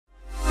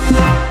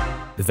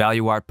The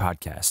Valuart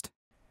Podcast.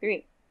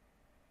 3,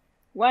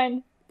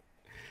 1.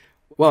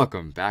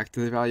 Welcome back to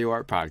the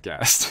Valuart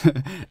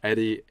Podcast.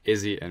 Eddie,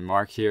 Izzy, and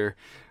Mark here.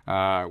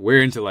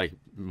 We're into like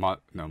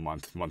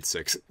month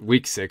 6.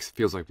 Week 6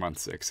 feels like month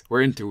 6.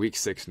 We're into week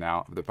 6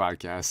 now of the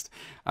podcast.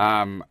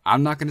 I'm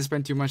not going to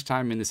spend too much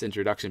time in this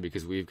introduction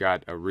because we've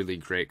got a really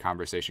great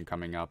conversation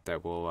coming up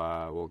that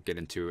we'll get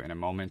into in a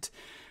moment.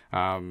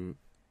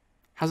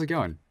 How's it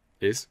going?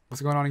 What's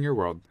going on in your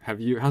world?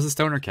 How's the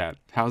stoner cat?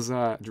 How's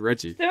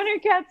Reggie? Stoner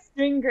cat's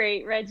doing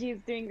great. Reggie's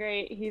doing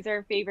great. He's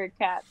our favorite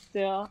cat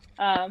still.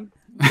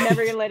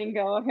 Never letting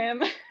go of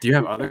him. Do you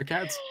have other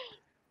cats?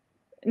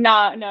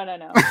 No.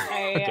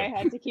 Okay. I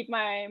had to keep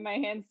my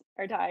hands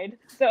are tied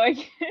so I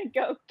can't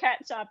go cat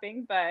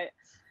shopping. But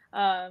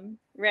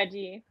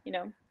Reggie,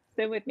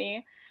 still with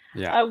me.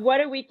 Yeah. What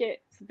a week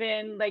it's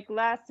been. Like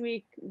last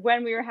week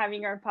when we were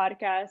having our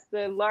podcast,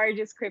 the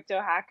largest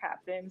crypto hack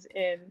happened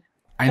in.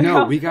 I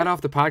know, we got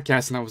off the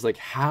podcast and I was like,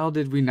 how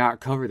did we not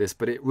cover this?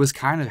 But it was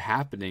kind of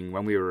happening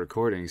when we were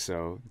recording.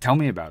 So tell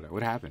me about it.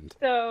 What happened?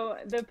 So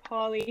the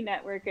Poly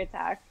network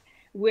attack,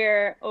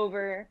 where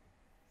over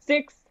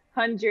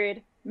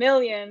 600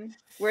 million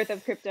worth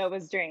of crypto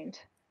was drained.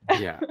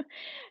 Yeah.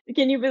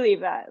 Can you believe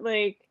that?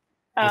 Like,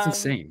 That's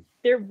insane.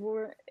 It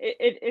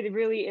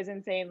really is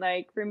insane.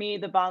 Like for me,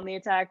 the Bonley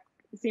attack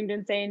seemed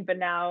insane, but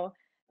now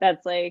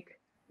that's like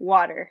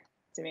water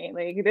to me.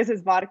 Like this is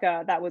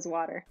vodka, that was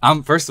water.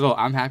 First of all,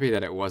 I'm happy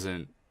that it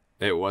wasn't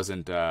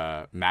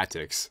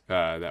Matix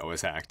that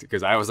was hacked,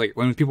 because I was like,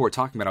 when people were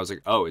talking about it, I was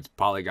like, oh, it's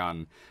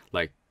Polygon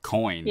like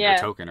coin or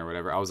token or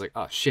whatever. I was like,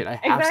 oh shit, I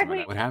have some of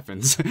that. What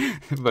happens?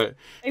 but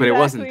it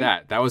wasn't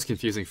that. That was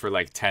confusing for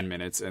like 10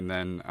 minutes, and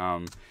then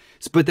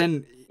but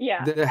then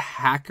the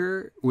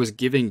hacker was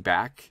giving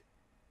back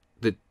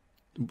the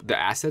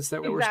assets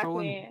that were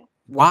stolen.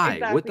 Why?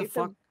 Exactly. What the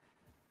fuck?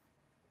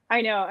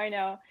 I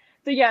know.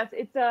 So yes,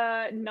 it's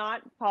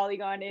not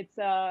Polygon, it's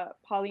a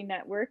Poly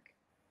network.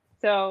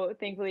 So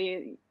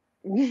thankfully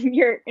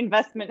your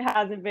investment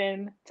hasn't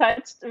been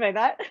touched by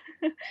that.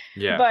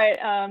 Yeah.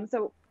 But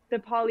so the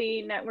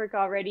Poly network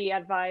already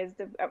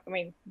advised, I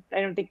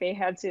don't think they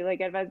had to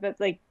like advise, but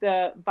like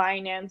the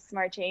Binance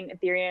Smart Chain,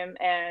 Ethereum,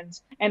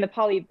 and the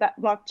Poly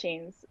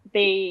blockchains,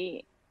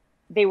 they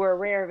were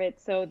aware of it,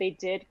 so they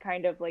did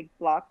kind of like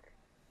block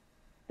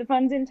the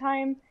funds in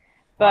time.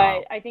 But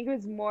Wow. I think it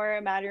was more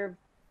a matter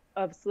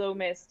of slow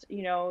mist,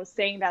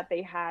 saying that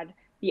they had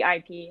the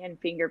IP and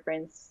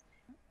fingerprints.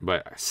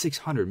 But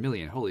 600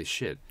 million, holy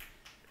shit.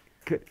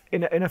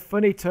 In a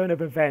funny turn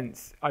of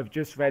events, I've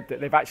just read that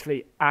they've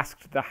actually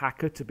asked the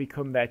hacker to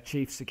become their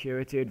chief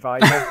security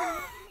advisor.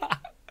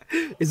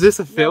 Is this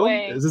a film?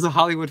 way. Is this a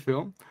Hollywood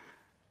film?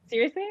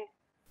 Seriously?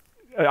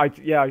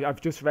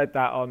 I've just read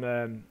that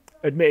on,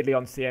 admittedly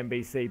on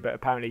CNBC, but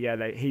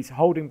apparently, he's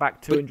holding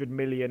back 200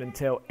 million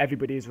until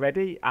everybody is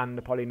ready, and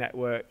the Poly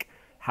network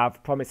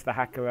have promised the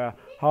hacker a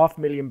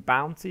 $500,000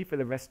 bounty for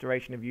the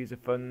restoration of user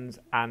funds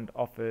and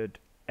offered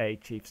a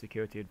chief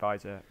security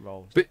advisor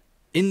role. But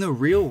in the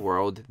real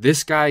world,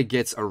 this guy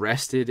gets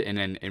arrested and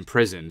then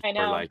imprisoned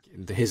for like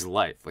his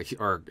life, like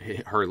or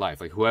her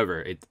life, like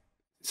whoever.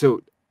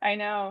 I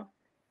know,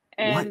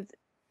 and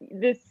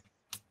this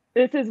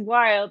is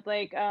wild.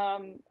 Like a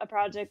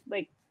project,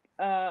 like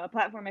a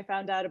platform I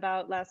found out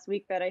about last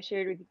week that I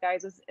shared with you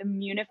guys was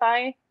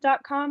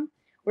Immunify.com,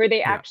 where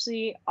they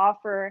actually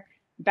offer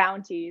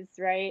bounties,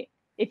 right?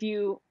 If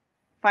you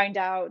find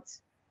out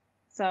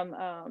some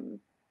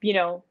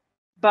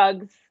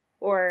bugs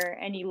or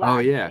any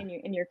lag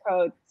in your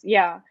codes.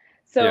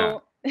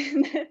 So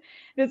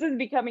this is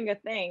becoming a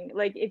thing.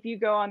 Like if you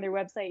go on their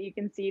website, you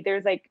can see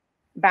there's like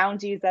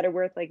bounties that are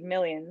worth like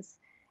millions,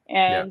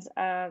 and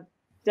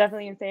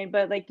definitely insane.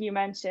 But like you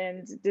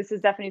mentioned, this is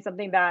definitely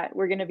something that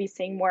we're going to be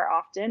seeing more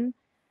often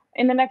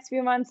in the next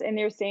few months, and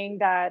they're saying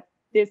that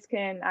this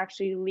can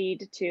actually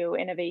lead to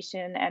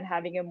innovation and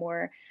having a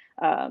more,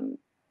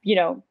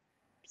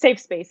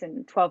 safe space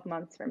in 12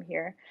 months from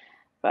here.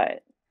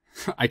 But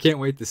I can't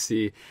wait to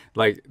see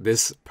like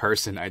this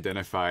person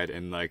identified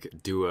and like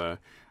do a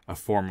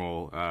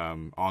formal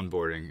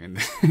onboarding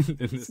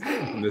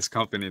in this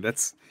company.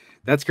 That's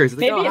crazy.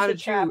 Like, maybe how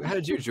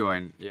did you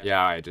join?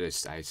 Yeah,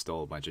 I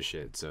stole a bunch of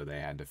shit, so they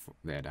had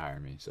to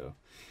hire me. So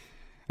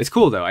it's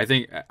cool though. I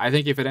think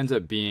if it ends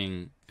up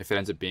being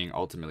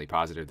ultimately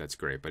positive, that's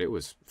great. But it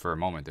was, for a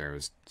moment there, it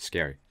was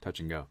scary,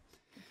 touch and go.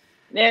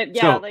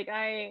 Like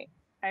I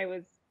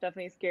was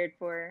definitely scared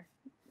for,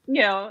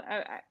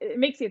 it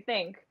makes you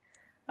think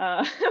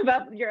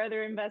about your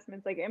other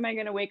investments. Like, am I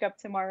going to wake up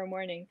tomorrow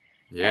morning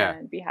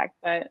and be hacked?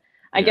 But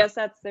I guess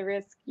that's the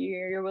risk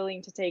you're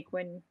willing to take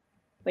when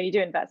you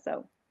do invest.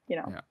 So,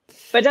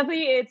 but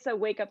definitely it's a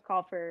wake up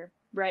call for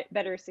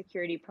better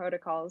security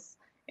protocols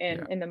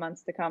in the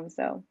months to come.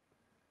 So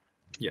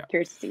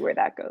curious to see where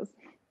that goes.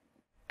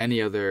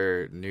 Any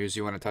other news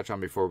you want to touch on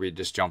before we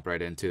just jump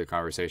right into the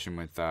conversation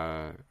with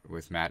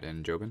Matt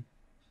and Joban?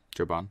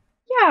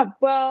 Yeah,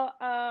 well,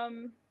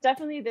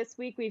 definitely this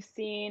week we've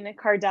seen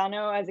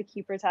Cardano as a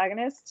key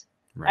protagonist.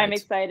 Right. I'm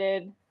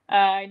excited.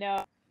 I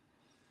know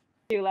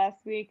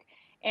last week,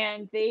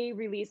 and they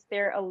released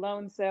their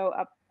Alonso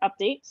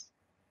update.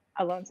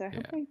 Alonso.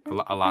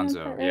 Yeah.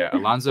 Alonso. Yeah,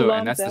 Alonso,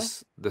 and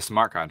that's the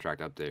smart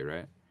contract update,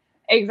 right?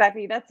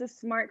 Exactly. That's a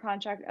smart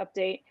contract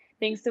update,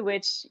 thanks to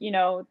which,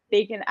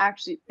 they can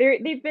actually,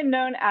 they've been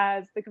known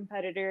as the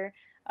competitor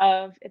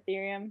of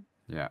Ethereum.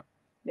 Yeah.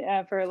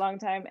 For a long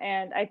time.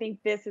 And I think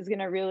this is going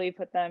to really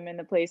put them in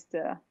the place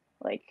to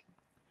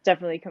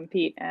definitely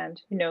compete,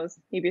 and who knows,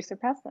 maybe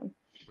surpass them.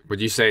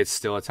 Would you say it's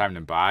still a time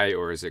to buy,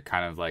 or is it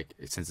kind of like,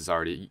 since it's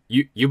already,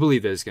 you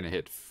believe that it's going to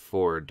hit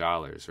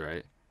 $4,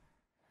 right?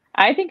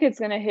 I think it's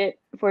going to hit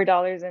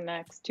 $4 in the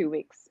next 2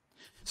 weeks.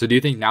 So do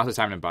you think now's the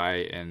time to buy,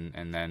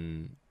 and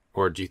then,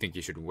 or do you think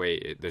you should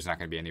wait? There's not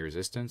going to be any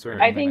resistance or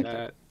anything like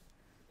that?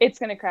 It's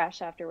going to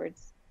crash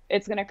afterwards.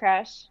 It's going to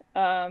crash.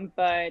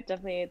 But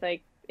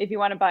definitely, if you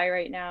want to buy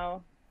right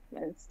now,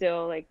 it's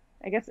still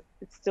I guess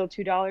it's still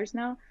 $2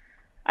 now.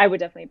 I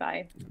would definitely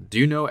buy. Do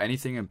you know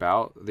anything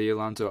about the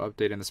Alonso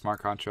update and the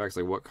smart contracts?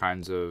 Like, what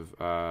kinds of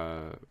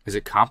is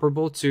it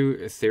comparable to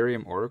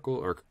Ethereum Oracle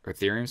or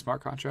Ethereum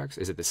smart contracts?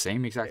 Is it the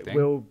same exact thing?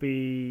 It will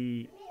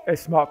be a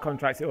smart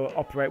contract. It will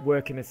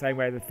work in the same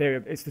way as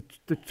Ethereum. It's the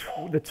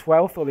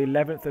 12th or the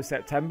 11th of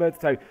September.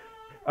 So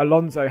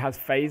Alonso has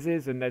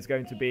phases, and there's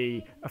going to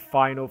be a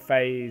final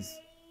phase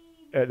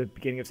at the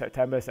beginning of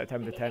September the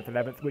 10th,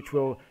 11th, which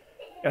will,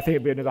 I think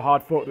it'll be another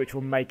hard fork, which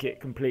will make it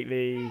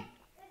completely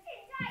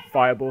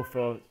viable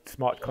for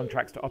smart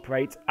contracts to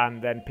operate,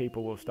 and then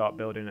people will start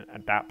building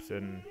dApps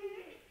and...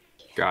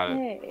 Got it.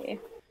 Hey.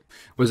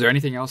 Was there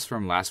anything else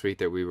from last week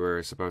that we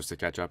were supposed to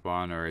catch up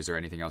on, or is there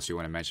anything else you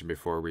want to mention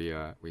before we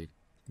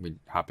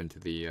hop into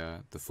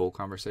the full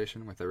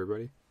conversation with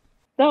everybody?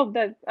 No,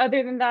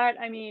 other than that,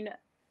 I mean,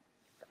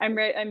 I'm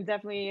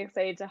definitely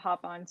excited to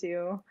hop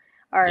onto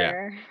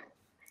our...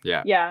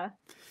 Yeah,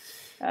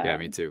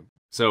 me too.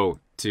 So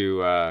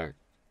to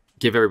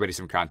give everybody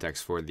some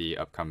context for the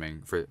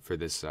upcoming for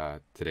this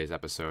today's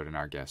episode and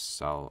our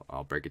guests,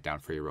 I'll break it down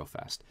for you real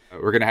fast.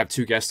 We're gonna have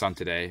two guests on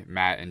today,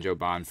 Matt and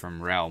Joban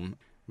from Realm.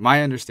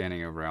 My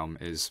understanding of Realm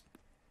is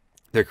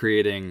they're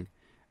creating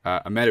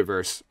a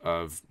metaverse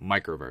of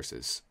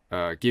microverses,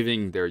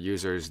 giving their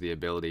users the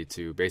ability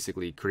to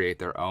basically create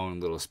their own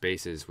little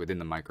spaces within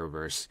the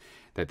microverse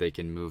that they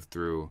can move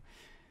through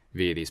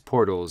via these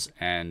portals,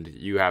 and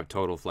you have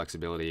total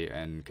flexibility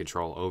and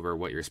control over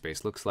what your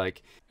space looks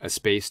like. A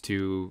space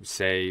to,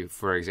 say,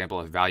 for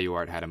example, if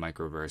Valuart had a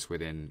microverse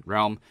within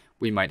Realm,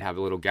 we might have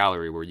a little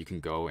gallery where you can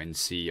go and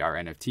see our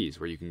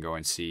NFTs, where you can go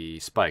and see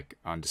Spike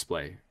on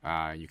display.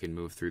 You can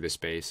move through the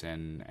space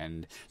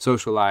and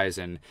socialize,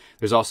 and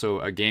there's also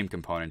a game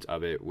component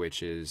of it,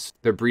 which is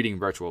they're breeding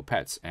virtual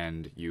pets,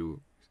 and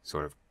you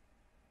sort of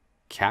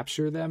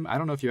capture them. I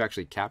don't know if you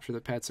actually capture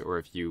the pets or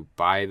if you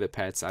buy the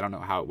pets. I don't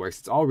know how it works.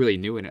 It's all really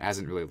new and it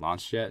hasn't really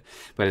launched yet.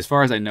 But as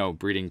far as I know,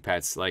 breeding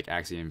pets like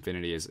Axie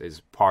Infinity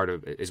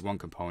is one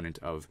component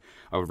of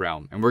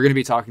Realm. And we're going to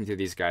be talking to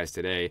these guys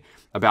today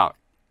about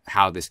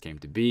how this came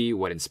to be,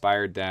 what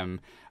inspired them,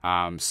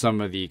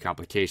 some of the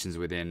complications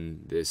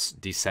within this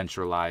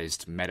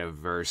decentralized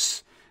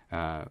metaverse,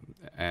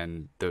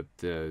 and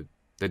the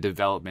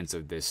developments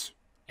of this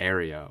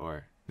area,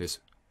 or this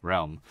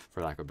realm,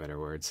 for lack of better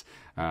words.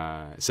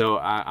 So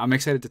I'm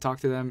excited to talk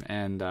to them,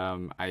 and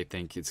I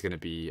think it's going to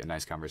be a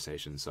nice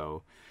conversation.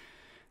 So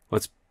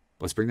let's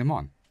bring them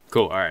on.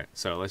 Cool. All right.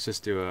 So let's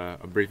just do a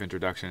brief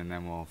introduction, and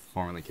then we'll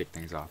formally kick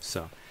things off.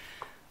 So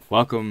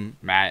welcome,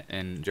 Matt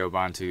and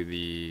Joban, to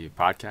the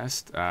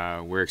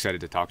podcast. We're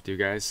excited to talk to you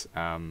guys.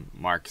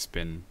 Mark's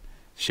been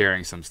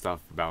sharing some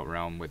stuff about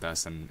Realm with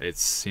us, and it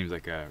seems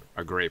like a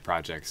great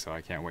project, so I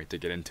can't wait to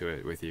get into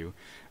it with you.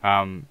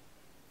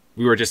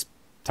 We were just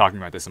talking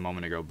about this a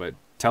moment ago, but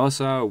tell us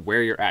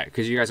where you're at,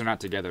 because you guys are not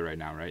together right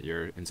now, right?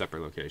 You're in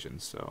separate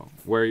locations. So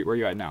where are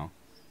you at now?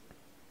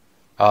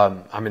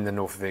 I'm in the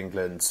north of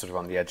England, sort of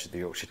on the edge of the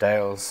Yorkshire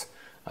Dales.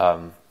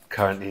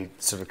 Currently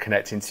sort of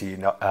connecting to you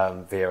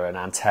via an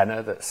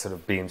antenna that sort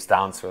of beams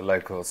down to a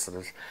local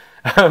sort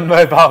of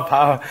mobile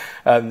power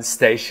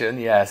station.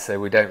 Yeah, so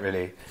we don't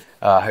really,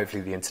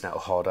 hopefully the internet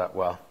will hold up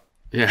well.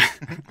 Yeah,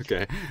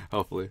 okay,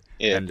 hopefully.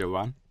 Yeah. And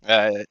Joban?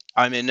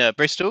 I'm in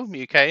Bristol,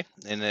 UK,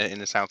 in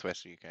the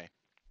southwest of UK.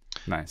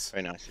 Nice.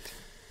 Very nice.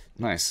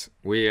 Nice.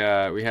 We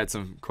had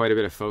quite a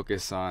bit of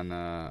focus on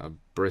a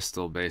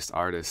Bristol-based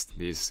artist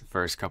these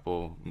first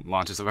couple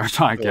launches of our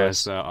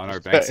podcast on our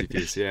Banksy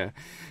piece. Yeah.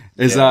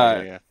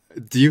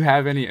 Do you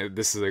have any?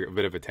 This is a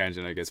bit of a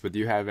tangent, I guess, but do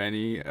you have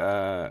any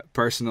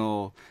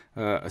personal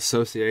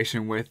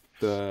association with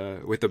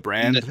the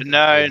brand?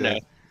 No.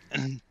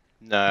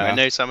 I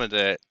know some of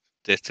that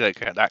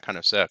kind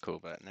of circle,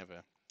 but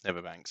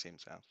never Banksy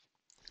himself.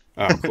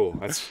 Oh, cool.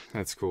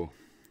 That's cool.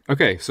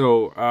 Okay,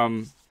 so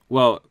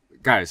well,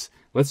 guys,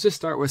 let's just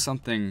start with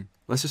something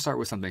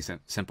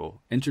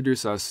simple.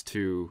 Introduce us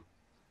to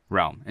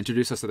Realm.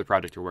 Introduce us to the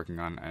project you're working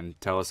on, and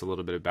tell us a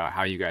little bit about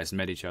how you guys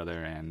met each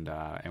other and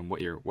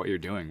what you're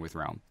doing with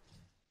Realm.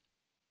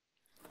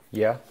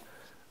 Yeah.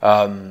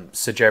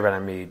 So Joban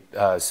and me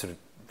sort of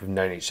have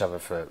known each other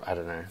for, I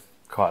don't know,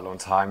 quite a long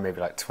time, maybe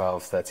like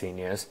 12, 13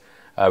 years.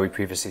 We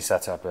previously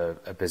set up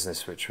a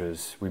business which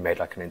was, we made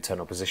like an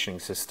internal positioning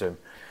system.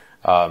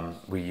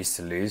 We used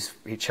to lose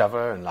each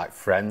other and like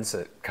friends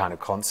at kind of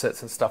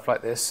concerts and stuff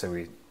like this. So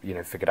we,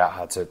 figured out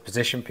how to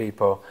position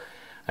people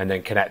and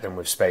then connect them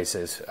with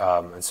spaces,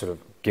 and sort of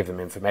give them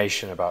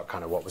information about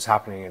kind of what was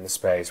happening in the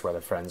space, where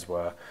their friends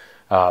were,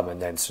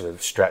 and then sort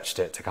of stretched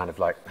it to kind of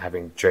like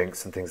having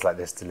drinks and things like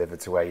this delivered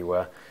to where you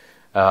were.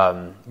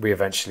 We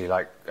eventually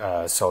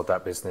sold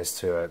that business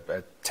to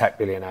a tech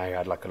billionaire who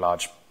had like a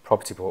large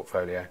property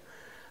portfolio.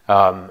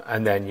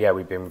 And then,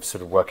 we've been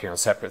sort of working on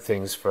separate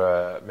things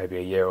for maybe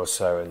a year or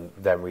so. And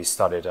then we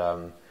started,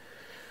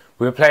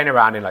 we were playing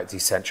around in like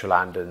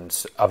Decentraland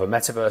and other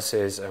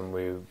metaverses, and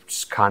we were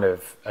just kind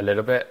of a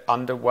little bit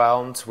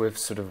underwhelmed with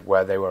sort of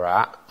where they were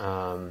at.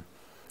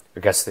 I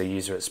guess the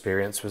user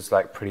experience was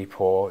like pretty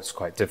poor. It's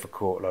quite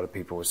difficult. A lot of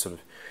people were sort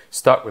of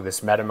stuck with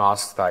this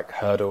MetaMask like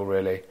hurdle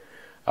really.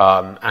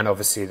 And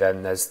obviously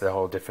then there's the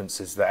whole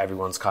differences that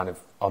everyone's kind of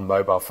on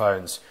mobile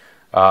phones.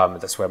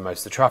 That's where most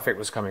of the traffic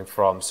was coming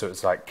from. So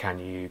it's like, can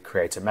you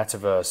create a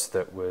metaverse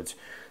that would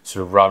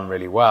sort of run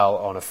really well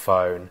on a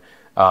phone,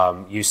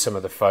 use some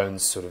of the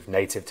phone's sort of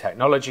native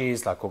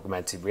technologies like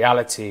augmented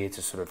reality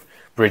to sort of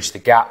bridge the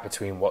gap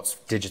between what's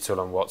digital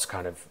and what's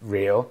kind of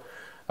real.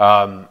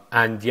 And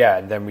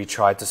then we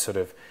tried to sort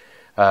of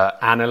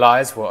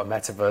analyze what a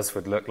metaverse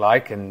would look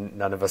like, and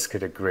none of us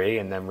could agree.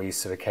 And then we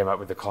sort of came up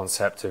with the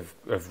concept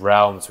of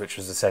realms, which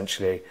was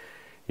essentially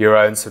your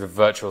own sort of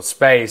virtual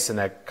space, and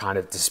they're kind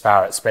of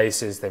disparate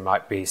spaces. They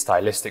might be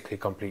stylistically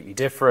completely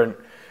different,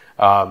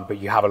 but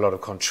you have a lot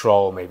of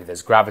control. Maybe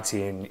there's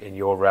gravity in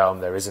your realm,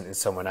 there isn't in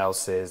someone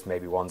else's.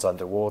 Maybe one's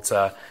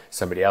underwater,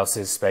 somebody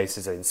else's space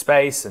is in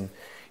space, and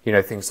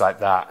things like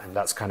that. And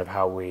that's kind of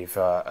how we've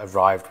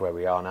arrived where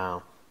we are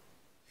now.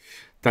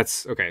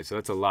 That's okay. So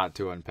that's a lot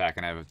to unpack,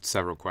 and I have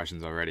several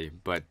questions already.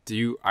 But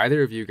do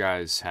either of you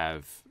guys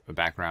have a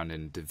background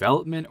in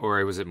development,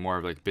 or was it more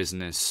of like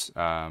business,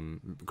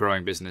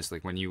 growing business?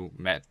 Like when you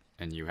met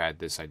and you had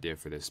this idea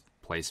for this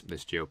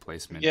geo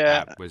placement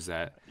app, was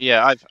that?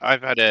 Yeah,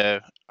 I've had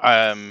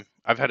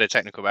a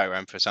technical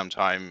background for some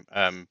time,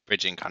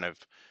 bridging kind of.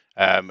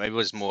 It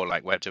was more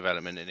like web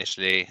development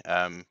initially,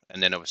 and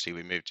then obviously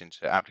we moved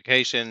into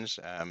applications.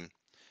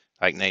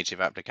 Like native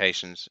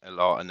applications a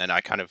lot, and then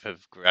I kind of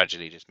have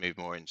gradually just moved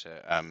more into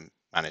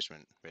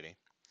management really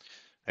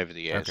over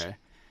the years. Okay.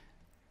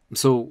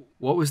 So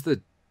what was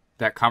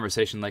that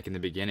conversation like in the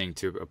beginning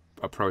to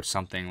approach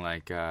something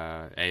like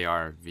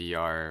AR,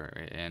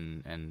 VR,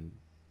 and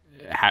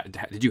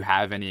did you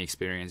have any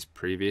experience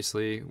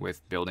previously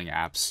with building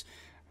apps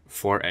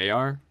for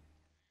AR?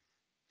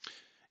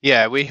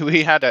 Yeah,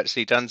 we had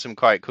actually done some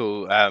quite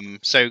cool.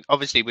 So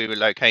obviously we were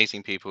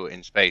locating people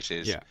in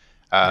spaces. Yeah.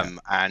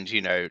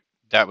 And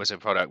that was a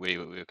product we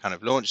were kind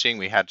of launching.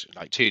 We had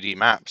like 2D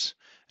maps,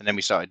 and then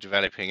we started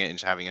developing it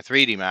into having a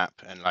 3D map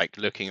and like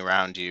looking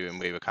around you. And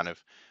we were kind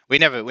of, we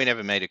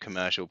never made a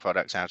commercial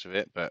product out of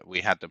it, but we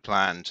had the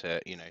plan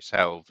to,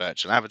 sell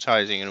virtual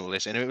advertising and all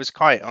this. And it was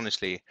quite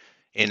honestly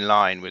in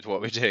line with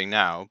what we're doing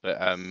now, but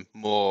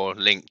more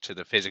linked to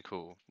the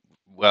physical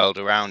world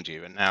around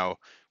you. And now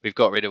we've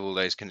got rid of all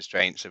those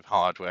constraints of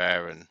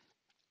hardware and,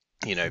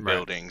 Right.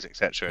 buildings,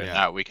 etc. Yeah. And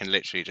now we can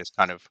literally just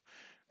kind of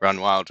run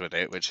wild with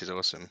it, which is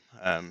awesome.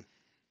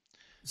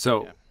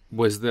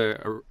 Was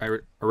the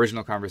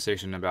original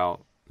conversation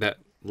about that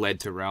led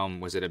to Realm,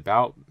 was it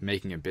about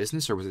making a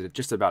business, or was it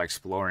just about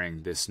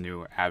exploring this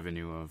new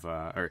avenue of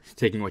or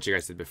taking what you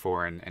guys did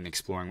before and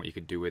exploring what you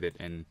could do with it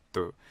in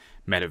the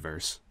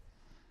metaverse?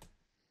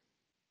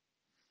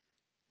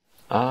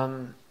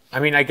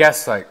 I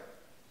guess like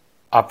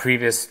our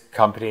previous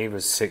company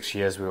was 6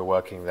 years we were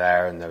working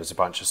there, and there was a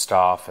bunch of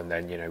staff, and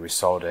then we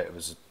sold it. It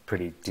was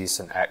pretty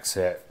decent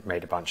exit,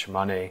 made a bunch of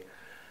money.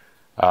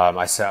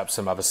 I set up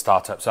some other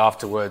startups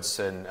afterwards,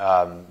 and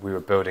we were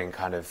building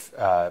kind of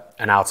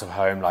an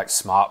out-of-home like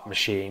smart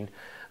machine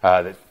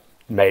that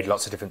made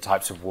lots of different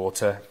types of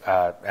water,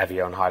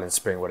 Evian, Highland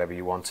Spring, whatever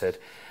you wanted.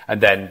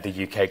 And then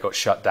the UK got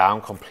shut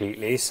down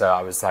completely, so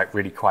I was like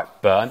really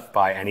quite burnt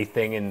by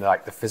anything in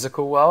like the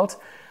physical world.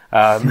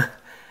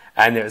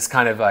 And it was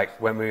kind of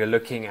like when we were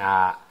looking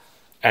at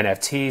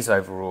NFTs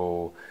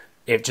overall,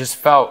 it just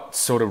felt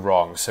sort of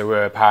wrong. So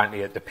we're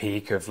apparently at the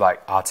peak of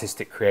like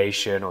artistic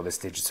creation, or this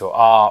digital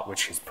art,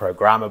 which is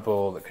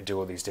programmable, that can do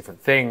all these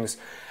different things.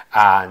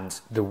 And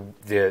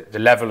the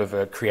level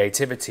of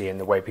creativity and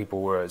the way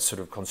people were sort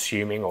of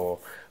consuming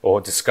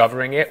or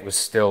discovering it was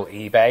still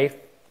eBay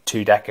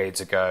 2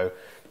 decades ago.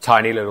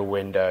 Tiny little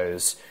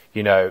windows,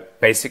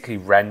 basically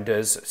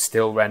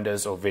still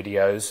renders or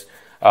videos,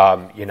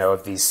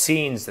 of these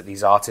scenes that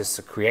these artists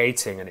are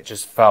creating. And it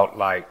just felt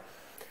like,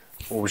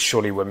 well,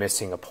 surely we're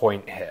missing a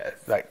point here.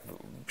 Like,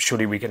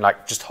 surely we can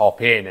like just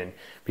hop in and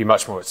be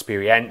much more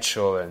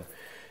experiential and,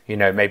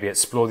 maybe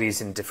explore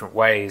these in different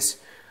ways.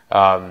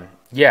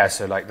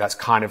 So like that's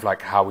kind of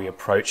like how we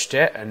approached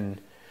it. And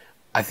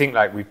I think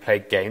like we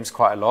played games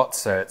quite a lot.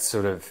 So it's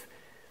sort of,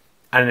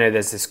 I don't know,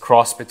 there's this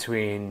cross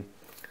between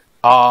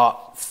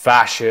art,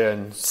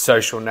 fashion,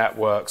 social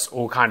networks,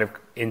 all kind of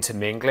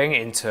intermingling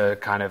into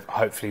kind of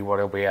hopefully what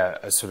will be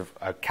a sort of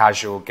a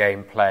casual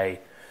gameplay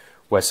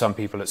where some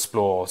people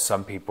explore,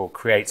 some people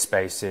create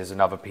spaces,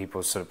 and other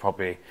people sort of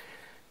probably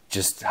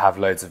just have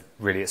loads of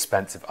really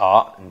expensive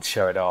art and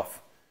show it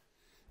off.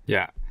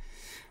 Yeah.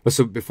 Well,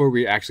 so before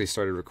we actually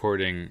started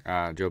recording,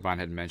 Joban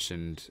had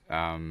mentioned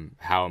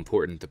how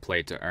important the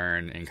play to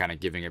earn and kind of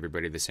giving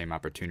everybody the same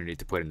opportunity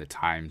to put in the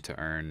time to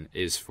earn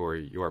is for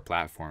your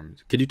platform.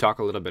 Could you talk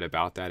a little bit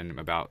about that and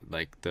about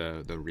like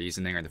the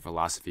reasoning or the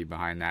philosophy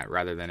behind that,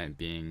 rather than it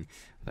being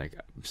like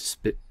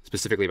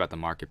specifically about the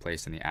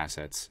marketplace and the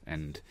assets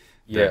and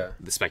the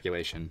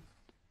speculation?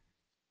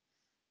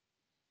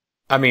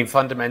 I mean,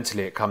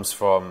 fundamentally, it comes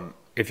from,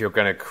 if you're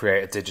going to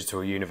create a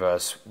digital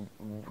universe,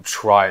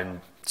 try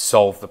and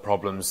solve the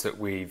problems that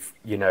we've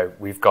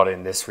got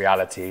in this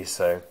reality.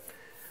 So,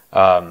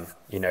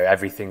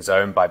 everything's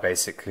owned by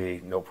basically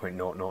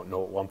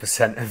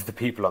 0.0001% of the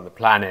people on the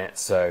planet.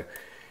 So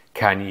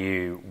can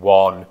you,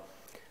 one,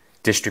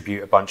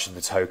 distribute a bunch of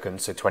the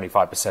tokens, so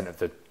 25% of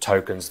the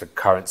tokens, the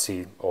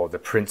currency or the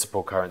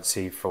principal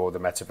currency for the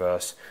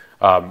metaverse,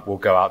 will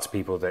go out to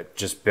people that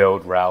just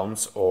build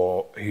realms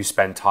or who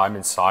spend time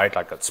inside,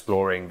 like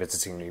exploring,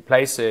 visiting new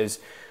places,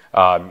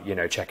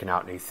 checking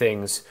out new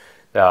things.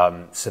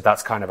 So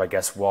that's kind of, I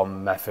guess,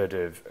 one method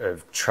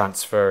of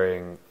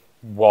transferring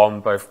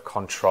both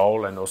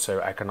control and also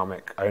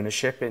economic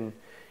ownership in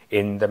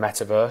the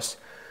metaverse.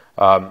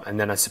 And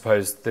then I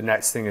suppose the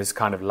next thing is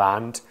kind of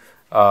land.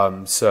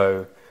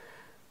 So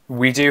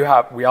we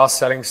are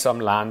selling some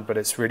land, but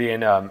it's really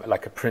in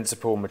like a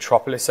principal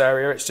metropolis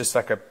area. It's just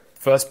like a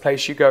first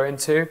place you go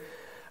into.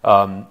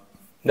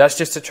 That's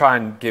just to try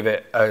and give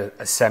it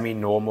a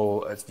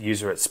semi-normal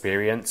user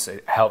experience.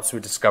 It helps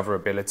with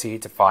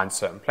discoverability to find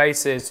certain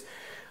places.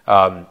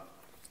 And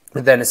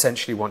then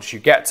essentially once you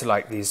get to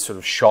like these sort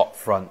of shop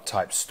front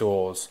type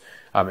stores,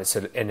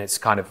 it's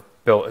kind of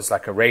built as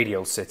like a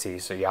radial city.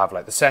 So you have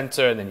like the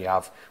center, and then you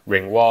have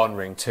ring 1,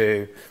 ring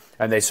 2,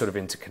 and they sort of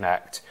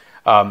interconnect.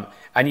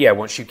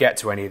 Once you get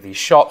to any of these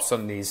shops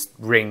on these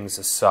rings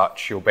as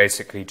such, you'll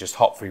basically just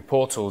hop through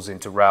portals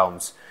into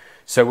realms.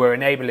 So we're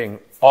enabling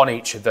on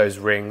each of those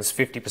rings,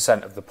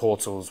 50% of the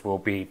portals will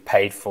be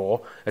paid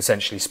for,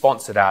 essentially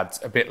sponsored ads,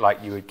 a bit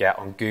like you would get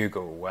on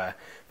Google, where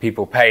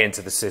people pay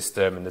into the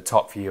system and the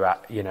top few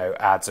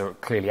ads are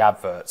clearly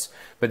adverts.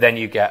 But then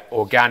you get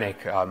organic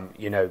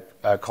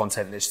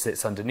content that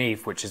sits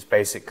underneath, which is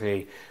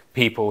basically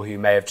people who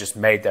may have just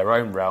made their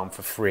own realm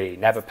for free,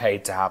 never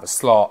paid to have a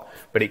slot,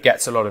 but it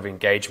gets a lot of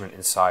engagement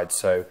inside.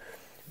 So,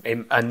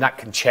 and that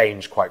can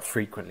change quite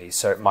frequently.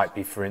 So it might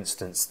be, for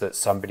instance, that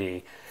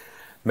somebody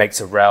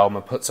makes a realm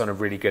and puts on a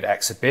really good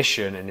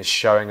exhibition and is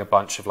showing a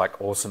bunch of like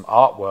awesome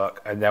artwork.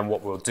 And then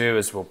what we'll do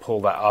is we'll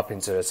pull that up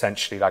into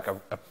essentially like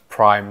a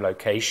prime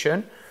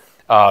location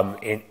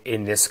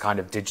in this kind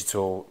of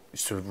digital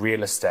sort of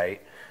real estate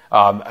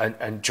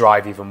and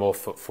drive even more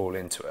footfall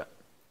into it.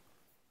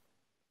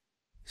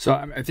 So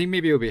I think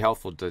maybe it would be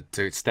helpful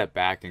to step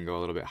back and go a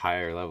little bit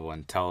higher level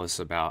and tell us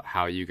about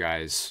how you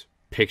guys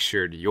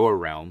pictured your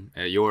realm,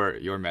 your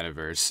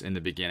metaverse in the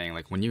beginning,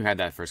 like when you had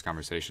that first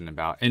conversation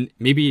about, and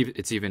maybe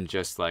it's even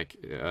just like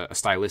a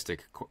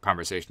stylistic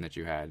conversation that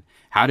you had.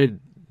 How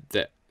did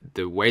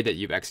the way that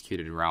you've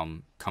executed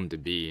Realm come to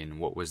be, and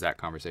what was that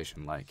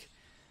conversation like?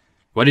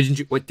 What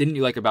didn't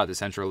you like about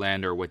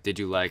Decentraland, or what did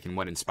you like, and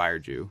what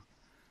inspired you?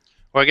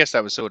 Well, I guess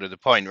that was sort of the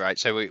point, right?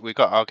 So we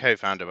got our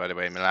co-founder, by the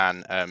way,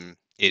 Milan,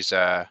 is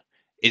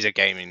a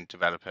gaming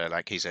developer.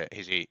 Like he's a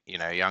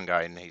young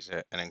guy, and he's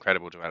an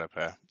incredible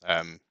developer.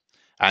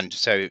 And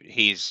so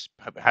he's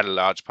had a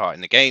large part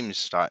in the games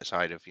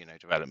side of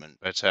development.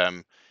 But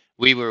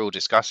we were all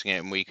discussing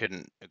it, and we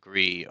couldn't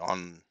agree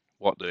on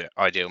what the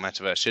ideal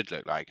metaverse should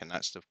look like. And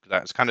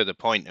that's kind of the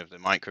point of the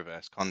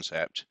microverse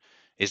concept,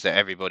 is that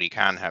everybody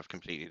can have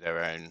completely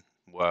their own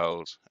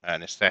world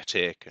and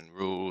aesthetic and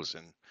rules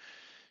and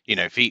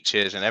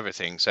features and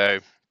everything. So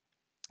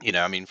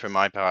I mean, for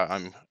my part,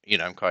 I'm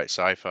quite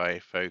sci-fi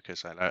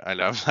focused. I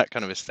love that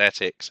kind of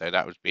aesthetic. So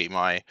that would be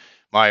my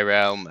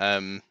realm.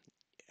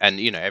 And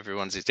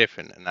everyone's is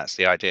different, and that's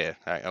the idea.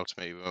 Like,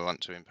 ultimately, we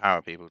want to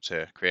empower people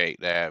to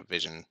create their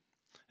vision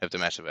of the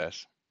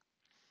metaverse.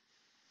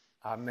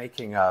 I'm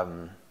making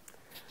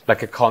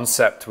like a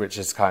concept which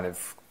is kind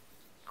of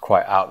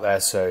quite out there.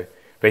 So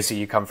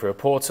basically, you come through a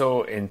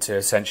portal into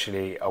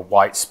essentially a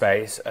white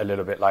space, a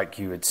little bit like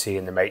you would see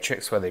in the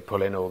Matrix, where they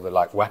pull in all the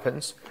like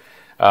weapons.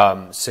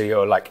 So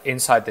you're like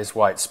inside this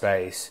white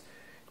space,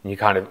 and you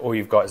kind of, all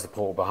you've got is the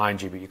portal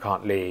behind you, but you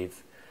can't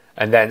leave.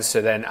 And then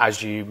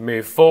as you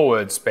move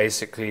forwards,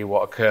 basically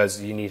what occurs,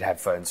 you need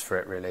headphones for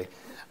it really.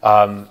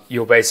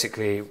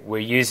 We're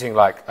using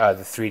like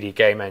the 3D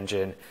game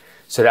engine,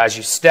 so that as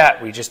you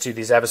step, we just do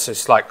these ever so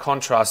slight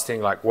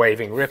contrasting, like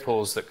waving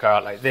ripples that go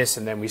out like this,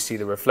 and then we see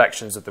the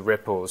reflections of the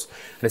ripples.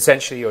 And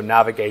essentially you're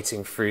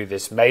navigating through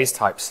this maze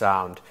type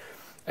sound.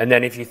 And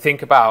then if you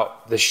think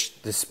about the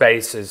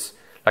space as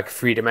like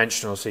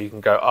 3-dimensional, so you can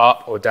go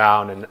up or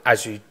down, and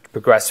as you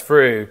progress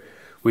through,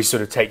 we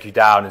sort of take you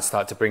down and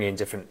start to bring in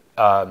different,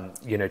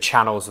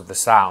 channels of the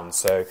sound.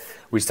 So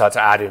we start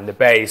to add in the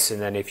bass,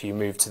 and then if you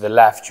move to the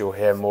left, you'll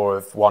hear more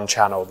of one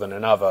channel than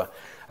another.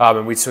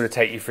 And we sort of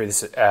take you through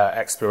this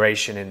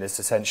exploration in this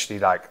essentially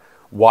like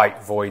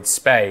white void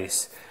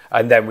space.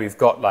 And then we've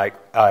got like,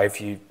 I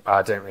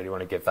don't really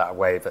want to give that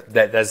away, but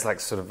there's like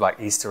sort of like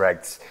Easter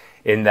eggs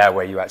in there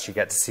where you actually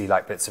get to see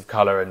like bits of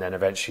color, and then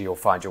eventually you'll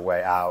find your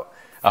way out.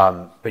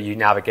 But you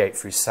navigate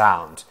through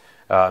sound.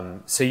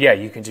 So yeah,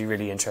 you can do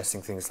really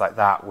interesting things like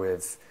that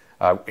with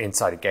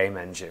inside a game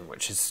engine,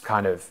 which is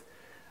kind of,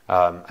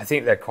 I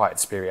think they're quite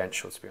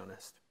experiential, to be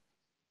honest.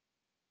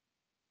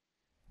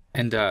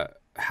 And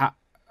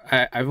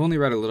I've only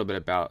read a little bit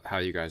about how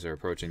you guys are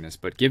approaching this,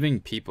 but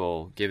giving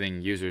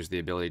users the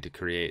ability to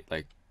create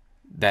like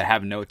that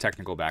have no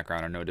technical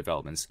background or no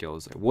development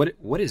skills,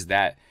 what is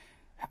that?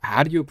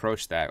 How do you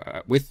approach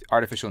that? With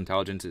artificial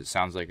intelligence, it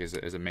sounds like is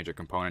a major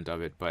component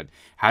of it, but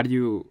how do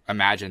you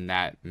imagine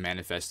that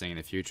manifesting in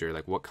the future?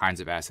 Like what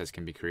kinds of assets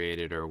can be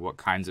created, or what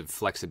kinds of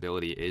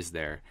flexibility is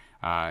there,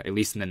 at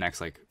least in the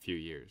next like few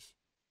years?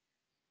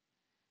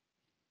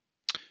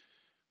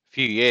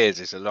 Few years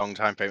is a long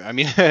time frame. I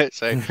mean,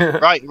 so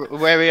right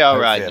where we are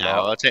right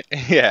now,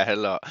 a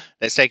lot.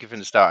 Let's take it from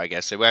the start, I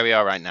guess. So where we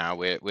are right now,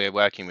 we're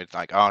working with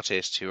like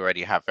artists who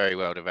already have very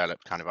well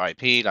developed kind of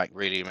IP, like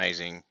really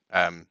amazing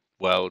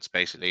worlds.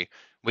 Basically,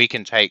 we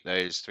can take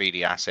those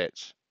 3D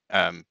assets,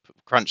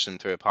 crunch them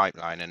through a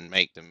pipeline, and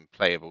make them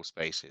playable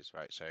spaces,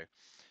 right? So,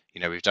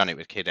 we've done it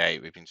with Kid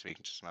 8. We've been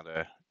speaking to some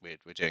other.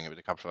 We're doing it with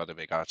a couple of other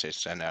big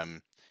artists,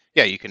 and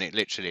you can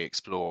literally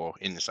explore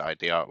inside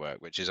the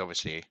artwork, which is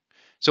obviously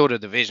sort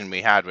of the vision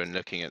we had when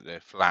looking at the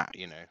flat,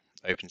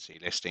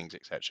 OpenSea listings,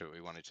 etc.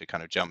 We wanted to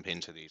kind of jump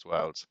into these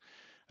worlds.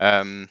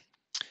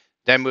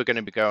 Then we're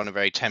going to go on a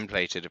very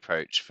templated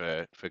approach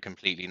for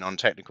completely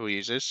non-technical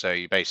users. So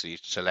you basically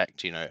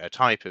select, a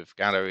type of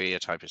gallery, a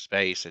type of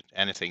space,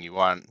 anything you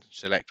want,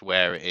 select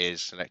where it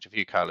is, select a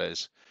few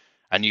colors,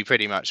 and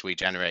we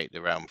generate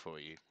the realm for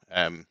you.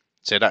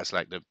 So that's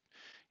like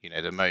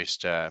the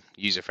most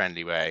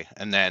user-friendly way.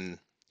 And then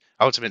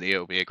ultimately, it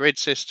will be a grid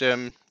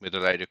system with a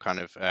load of kind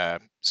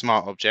of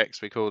smart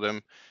objects, we call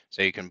them.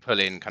 So you can pull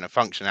in kind of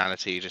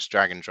functionality, just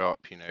drag and drop,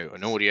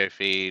 an audio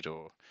feed,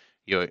 or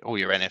all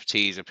your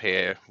NFTs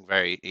appear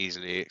very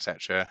easily,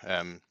 etc.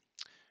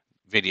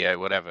 Video,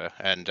 whatever,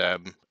 and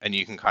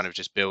you can kind of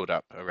just build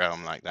up a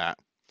realm like that.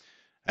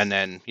 And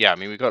then,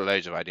 we've got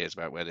loads of ideas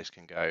about where this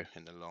can go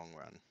in the long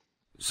run.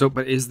 So,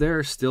 but is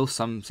there still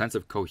some sense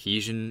of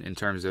cohesion in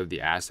terms of the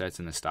assets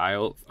and the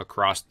style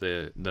across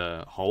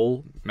the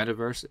whole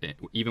metaverse,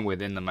 even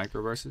within the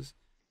microverses?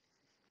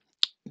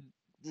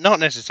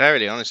 Not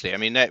necessarily, honestly. I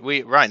mean,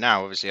 we right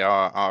now, obviously,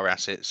 our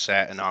asset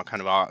set and our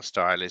kind of art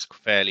style is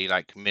fairly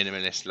like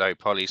minimalist, low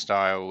poly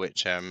style,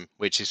 which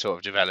is sort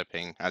of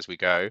developing as we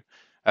go.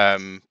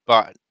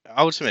 But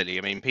ultimately,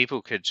 I mean,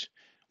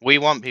 we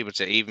want people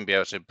to even be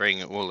able to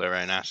bring all their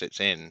own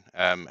assets in,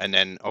 and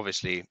then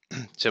obviously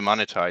to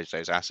monetize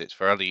those assets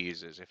for other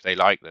users if they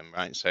like them,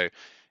 right? So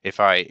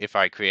if I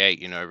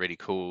create, a really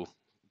cool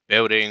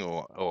building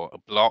or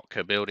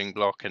a building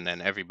block, and then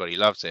everybody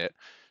loves it,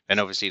 then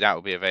obviously that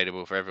will be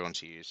available for everyone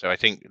to use. So I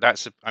think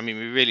we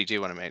really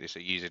do want to make this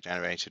a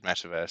user-generated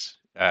metaverse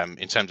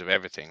in terms of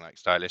everything, like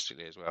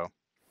stylistically as well.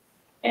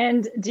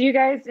 And do you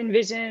guys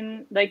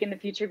envision, like in the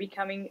future,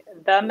 becoming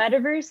the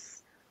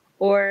metaverse,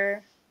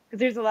 or because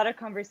there's a lot of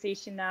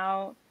conversation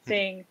now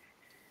saying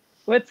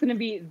what's going to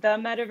be the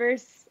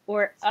metaverse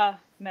or a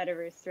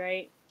metaverse,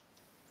 right?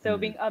 So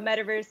being a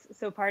metaverse,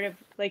 so part of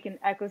like an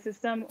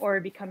ecosystem, or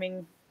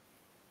becoming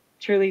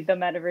truly the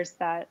metaverse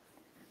that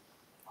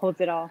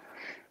holds it all?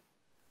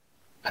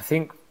 I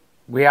think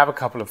we have a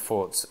couple of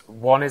thoughts.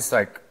 One is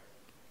like,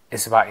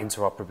 it's about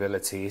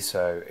interoperability.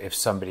 So if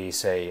somebody,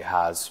 say,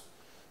 has,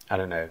 I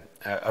don't know,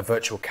 a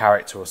virtual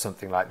character or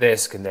something like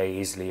this, can they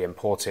easily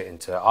import it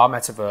into our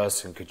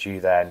metaverse? And could you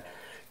then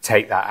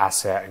take that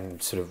asset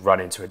and sort of run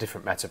into a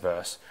different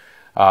metaverse?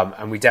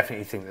 And we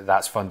definitely think that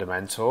that's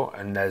fundamental.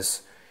 And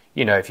there's,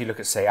 if you look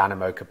at, say,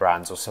 Animoca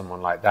Brands or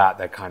someone like that,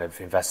 they're kind of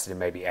invested in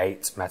maybe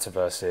 8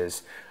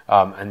 metaverses.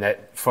 And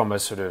that from a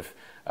sort of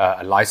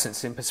a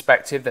licensing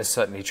perspective, they're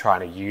certainly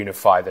trying to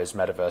unify those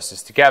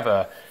metaverses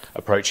together,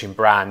 approaching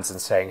brands and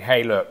saying,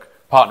 hey, look,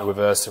 partner with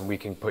us and we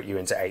can put you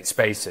into 8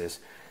 spaces.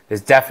 There's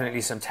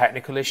definitely some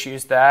technical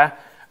issues there.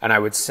 And I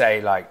would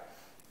say, like,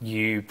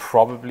 you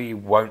probably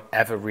won't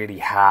ever really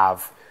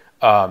have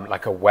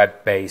like a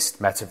web-based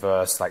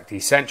metaverse like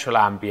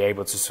Decentraland be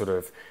able to sort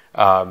of,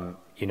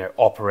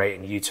 operate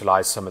and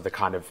utilize some of the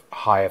kind of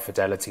higher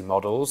fidelity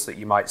models that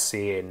you might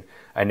see in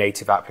a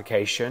native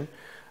application.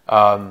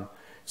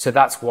 So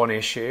that's one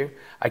issue.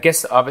 I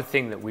guess the other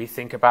thing that we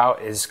think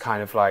about is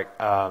kind of like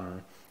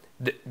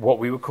what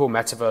we would call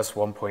Metaverse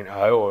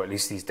 1.0, or at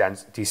least these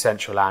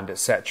Decentraland,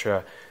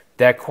 etc.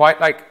 They're quite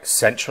like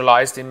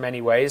centralized in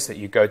many ways, that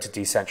you go to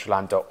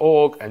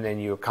decentraland.org and then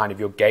your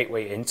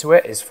gateway into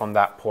it is from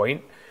that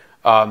point.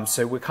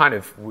 So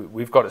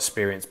we've got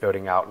experience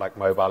building out like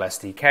mobile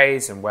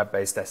SDKs and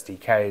web-based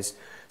SDKs.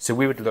 So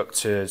we would look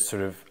to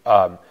sort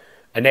of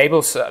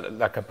enable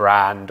like a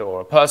brand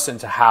or a person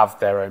to have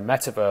their own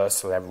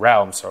metaverse or their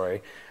realm,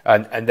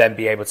 and then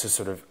be able to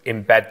sort of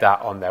embed that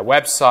on their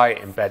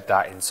website, embed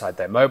that inside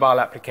their mobile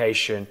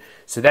application.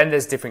 So then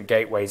there's different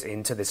gateways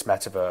into this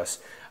metaverse.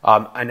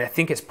 And I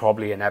think it's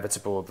probably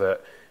inevitable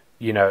that,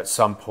 at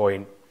some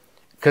point,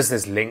 because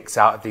there's links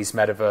out of these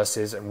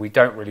metaverses, and we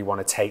don't really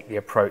want to take the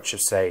approach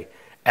of, say,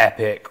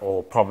 Epic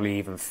or probably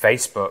even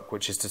Facebook,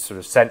 which is to sort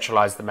of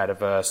centralize the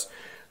metaverse,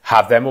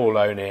 have them all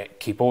own it,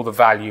 keep all the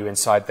value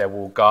inside their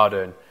walled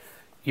garden.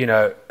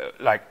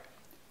 Like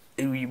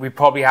we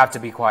probably have to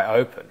be quite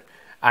open.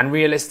 And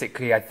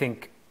realistically, I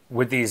think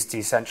with these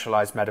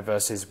decentralized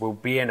metaverses, we'll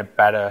be in a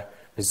better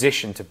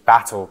position to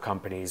battle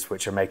companies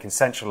which are making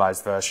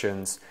centralized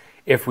versions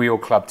if we all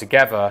club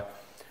together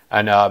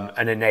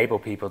and enable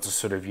people to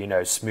sort of,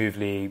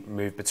 smoothly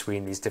move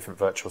between these different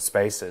virtual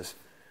spaces.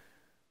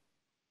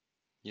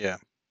 Yeah.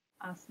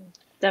 Awesome.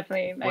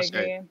 Definitely, I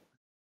agree.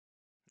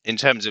 In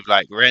terms of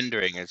like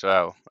rendering as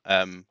well,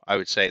 I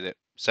would say that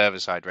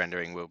server-side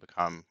rendering will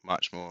become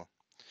much more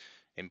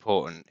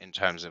important in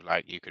terms of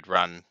like you could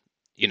run,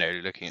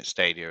 looking at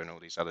Stadia and all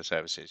these other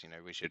services,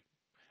 we should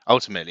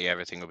ultimately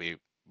everything will be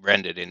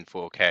rendered in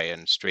 4K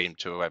and streamed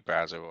to a web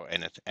browser or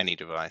any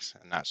device,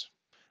 and that's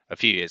a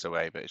few years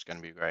away, but it's going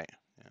to be great.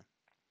 Yeah.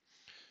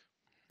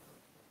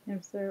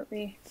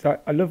 Absolutely. So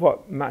I love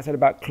what Matt said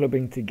about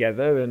clubbing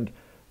together, and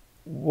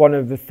one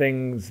of the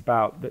things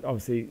about that,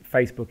 obviously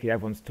Facebook,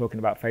 everyone's talking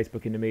about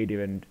Facebook in the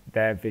media and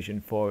their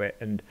vision for it.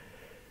 And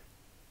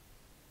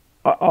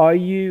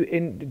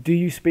do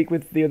you speak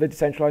with the other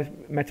decentralized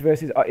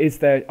metaverses?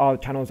 Are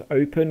channels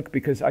open?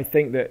 Because I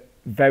think that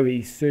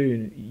very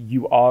soon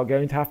you are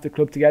going to have to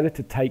club together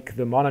to take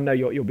them on. I know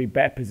you'll be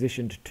better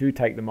positioned to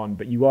take them on,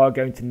 but you are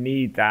going to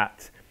need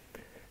that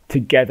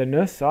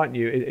togetherness, aren't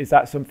you? Is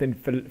that something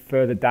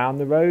further down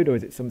the road, or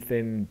is it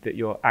something that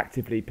you're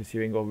actively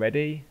pursuing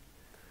already?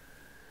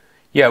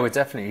 Yeah, we're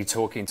definitely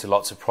talking to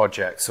lots of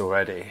projects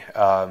already.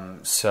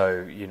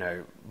 So,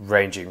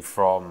 ranging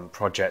from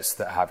projects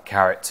that have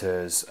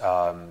characters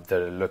that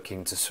are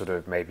looking to sort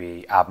of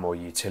maybe add more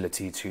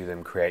utility to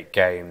them, create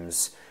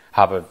games,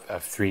 have a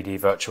 3D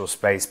virtual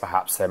space,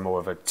 perhaps they're more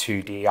of a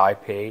 2D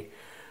IP.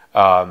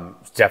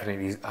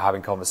 Definitely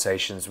having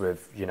conversations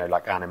with,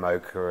 like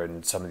Animoca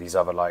and some of these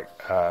other like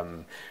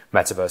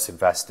metaverse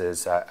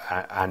investors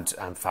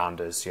and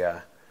founders.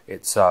 Yeah,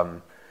 it's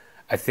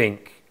I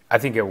think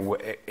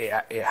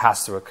it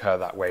has to occur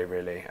that way,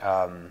 really.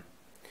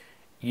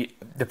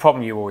 The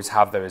problem you always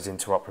have, though, is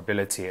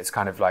interoperability. It's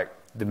kind of like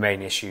the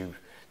main issue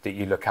that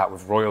you look at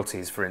with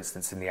royalties, for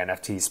instance, in the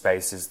NFT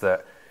space, is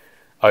that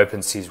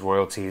OpenSea's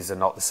royalties are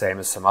not the same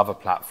as some other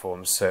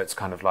platforms. So it's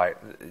kind of like,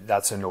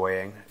 that's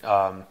annoying.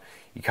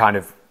 You kind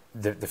of,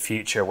 the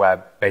future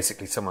where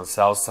basically someone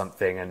sells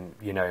something and,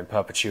 in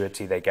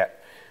perpetuity they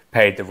get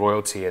paid the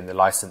royalty and the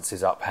license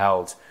is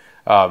upheld,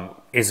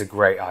 is a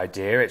great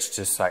idea. It's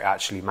just like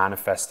actually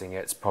manifesting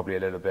it's probably a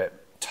little bit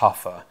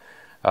tougher.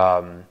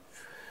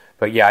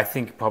 But yeah, I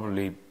think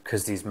probably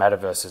because these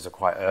metaverses are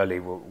quite early,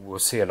 we'll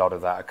see a lot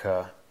of that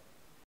occur.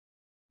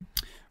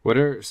 What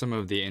are some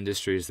of the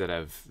industries that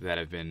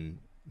have been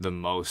the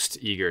most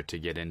eager to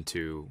get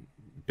into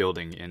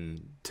building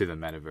into the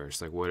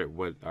metaverse? Like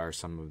what are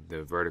some of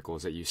the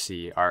verticals that you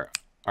see are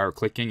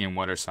clicking, and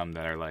what are some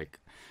that are like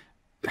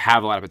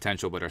have a lot of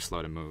potential but are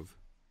slow to move?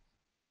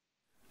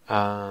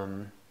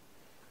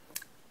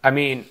 I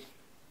mean,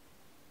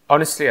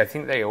 honestly, I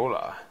think they all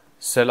are.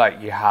 So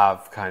like you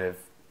have kind of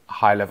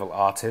high-level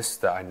artists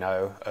that I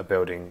know are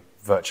building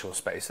virtual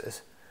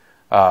spaces.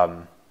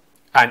 And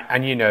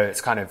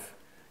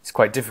it's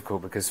quite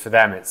difficult because for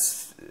them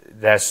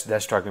they're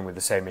struggling with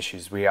the same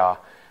issues we are.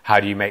 How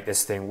do you make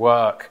this thing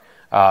work?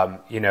 And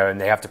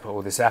they have to put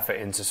all this effort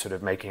into sort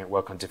of making it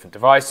work on different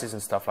devices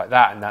and stuff like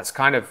that. And that's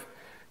kind of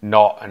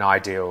not an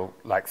ideal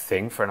like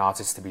thing for an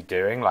artist to be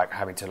doing, like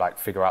having to like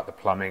figure out the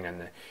plumbing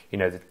and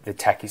the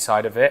techie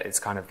side of it. It's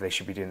kind of, they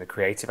should be doing the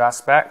creative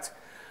aspect.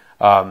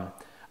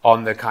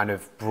 On the kind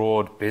of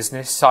broad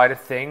business side of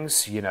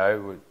things,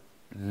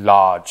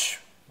 large,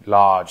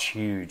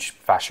 huge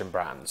fashion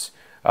brands,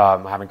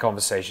 having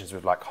conversations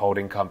with like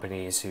holding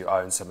companies who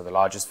own some of the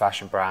largest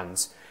fashion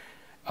brands,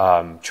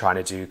 trying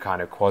to do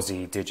kind of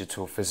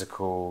quasi-digital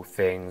physical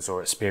things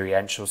or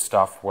experiential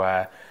stuff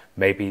where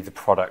maybe the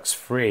product's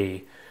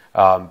free,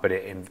 but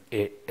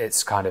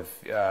it's kind of,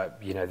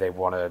 they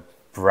want a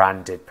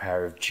branded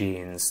pair of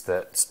jeans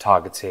that's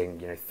targeting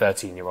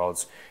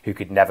 13-year-olds who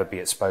could never be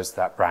exposed to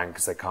that brand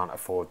because they can't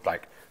afford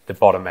like the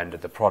bottom end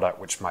of the product,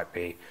 which might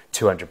be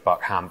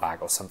 $200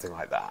 handbag or something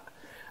like that.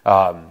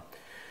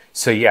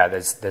 So yeah,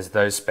 there's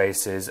those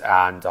spaces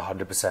and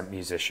 100%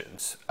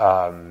 musicians.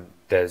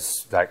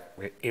 There's like,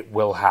 it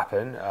will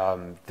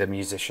happen. The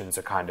musicians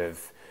are kind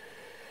of,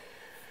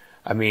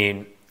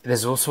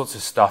 there's all sorts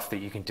of stuff that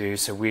you can do.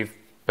 So we've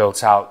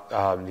built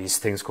out these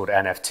things called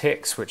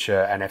NFTs, which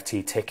are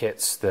NFT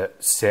tickets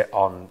that sit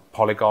on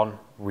Polygon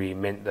we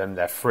mint them,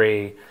 they're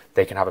free,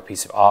 they can have a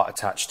piece of art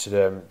attached to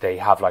them, they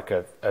have like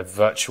a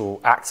virtual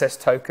access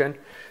token,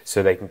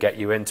 so they can get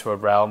you into a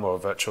realm or a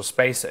virtual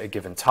space at a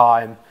given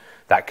time.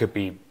 That could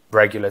be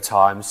regular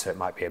times, so it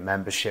might be a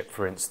membership,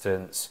 for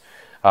instance.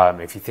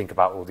 If you think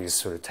about all these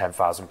sort of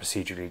 10,000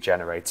 procedurally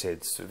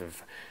generated sort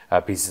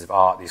of pieces of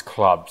art, these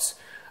clubs,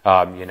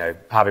 you know,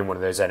 having one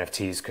of those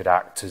NFTs could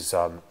act as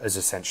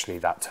essentially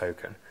that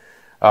token.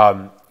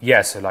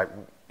 So like,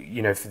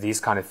 you know, for these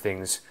kind of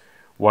things,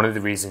 one of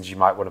the reasons you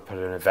might want to put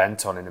an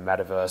event on in the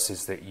metaverse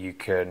is that you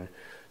can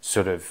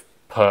sort of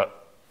put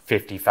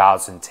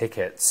 50,000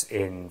 tickets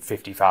in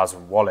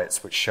 50,000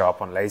 wallets, which show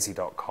up on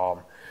lazy.com.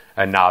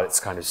 And now it's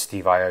kind of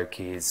Steve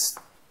Aoki's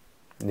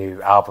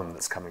new album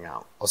that's coming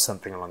out or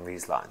something along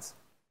these lines.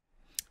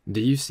 Do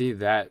you see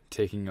that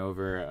taking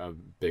over a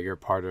bigger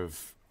part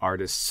of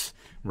artists'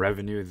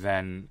 revenue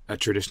than a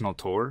traditional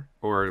tour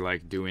or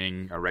like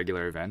doing a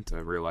regular event,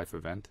 a real life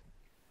event?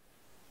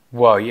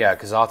 Well, yeah,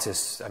 because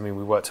artists, I mean,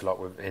 we worked a lot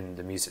in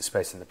the music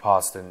space in the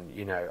past, and,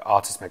 you know,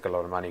 artists make a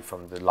lot of money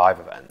from the live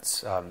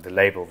events. The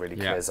label really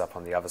clears up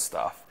on the other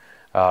stuff.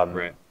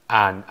 Right.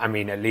 And, I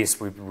mean, at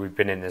least we've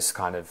been in this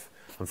kind of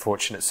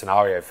unfortunate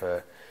scenario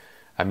for,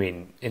 I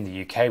mean, in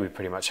the UK, we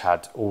pretty much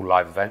had all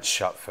live events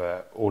shut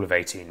for all of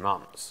 18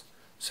 months.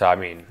 So, I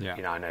mean,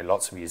 you know, I know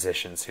lots of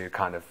musicians who are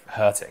kind of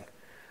hurting.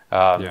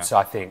 So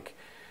I think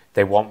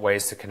they want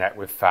ways to connect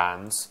with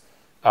fans.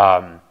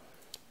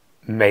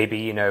 Maybe,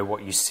 you know,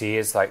 what you see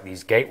is like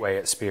these gateway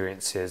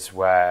experiences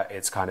where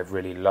it's kind of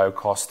really low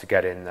cost to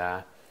get in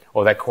there,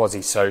 or they're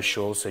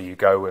quasi-social. So you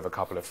go with a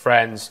couple of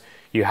friends,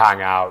 you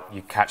hang out,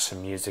 you catch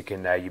some music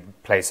in there, you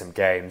play some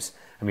games.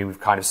 I mean,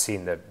 we've kind of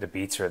seen the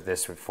beta of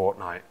this with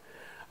Fortnite.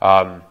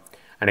 And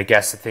I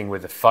guess the thing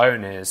with the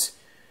phone is,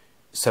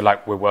 so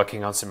like we're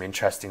working on some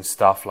interesting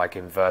stuff like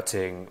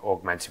inverting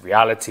augmented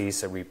reality.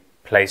 So we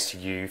place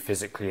you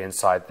physically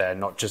inside there,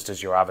 not just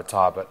as your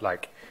avatar, but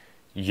like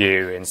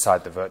you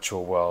inside the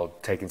virtual world,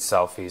 taking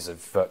selfies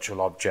of virtual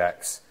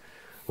objects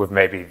with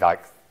maybe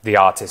like the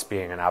artist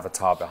being an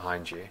avatar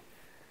behind you.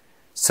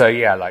 So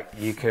yeah, like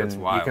you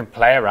can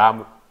play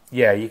around.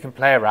 Yeah, you can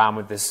play around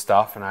with this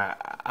stuff. And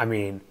I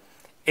mean,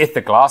 if the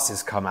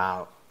glasses come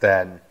out,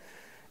 then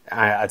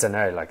I don't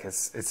know, like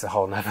it's a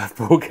whole nother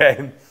ball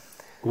game.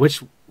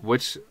 Which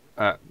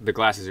the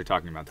glasses you're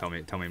talking about? Tell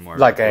me more.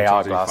 Like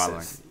AR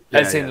glasses.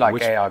 As in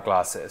like AR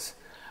glasses.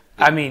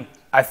 I mean,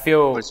 I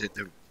feel. Was it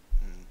the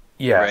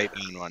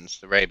Ray-Ban ones,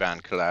 the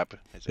Ray-Ban collab?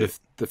 Is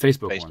the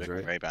Facebook ones,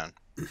 right? Ray-Ban.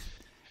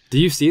 Do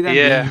you see them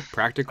being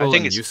practical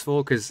and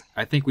useful? Because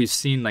I think we've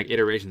seen like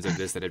iterations of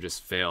this that have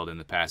just failed in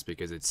the past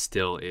because it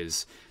still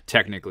is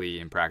technically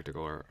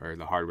impractical or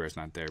the hardware's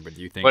not there. But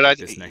do you think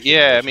this next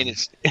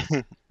generation... I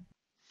mean,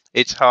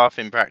 it's half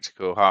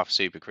impractical, half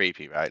super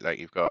creepy, right? Like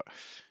you've got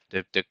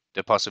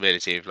the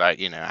possibility of like,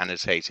 you know,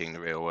 annotating the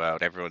real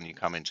world. Everyone you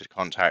come into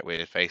contact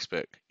with,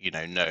 Facebook, you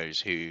know, knows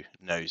who,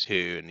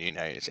 and you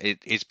know,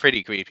 it's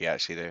pretty creepy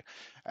actually though.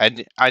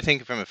 And I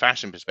think from a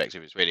fashion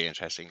perspective, it's really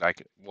interesting.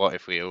 Like, what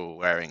if we're all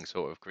wearing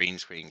sort of green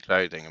screen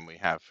clothing and we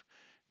have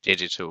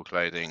digital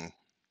clothing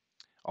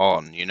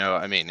on? You know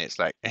what I mean? It's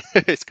like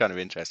it's kind of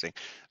interesting.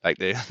 Like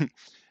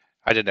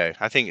I don't know.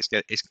 I think it's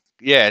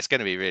going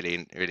to be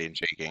really, really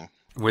intriguing.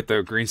 With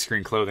the green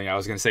screen clothing, I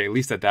was going to say, at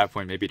least at that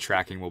point, maybe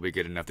tracking will be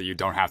good enough that you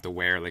don't have to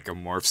wear like a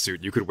morph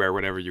suit. You could wear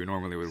whatever you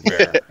normally would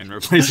wear and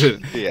replace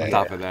it on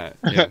top of that.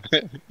 Yeah.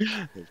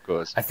 Of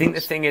course. I think the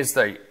thing is,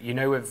 though, you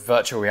know, with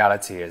virtual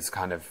reality is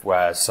kind of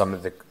where some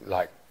of the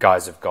like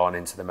guys have gone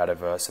into the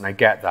metaverse, and I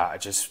get that. I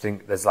just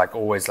think there's like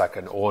always like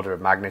an order of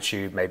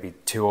magnitude, maybe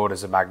 2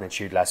 orders of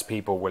magnitude less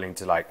people willing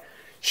to like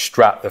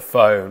strap the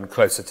phone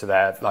closer to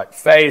their like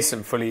face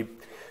and fully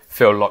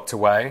feel locked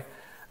away.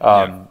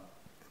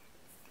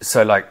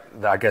 So, like,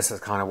 I guess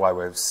that's kind of why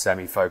we're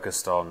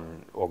semi-focused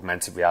on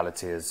augmented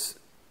reality. Is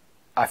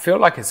I feel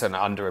like it's an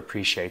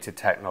underappreciated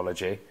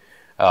technology.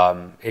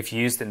 If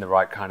used in the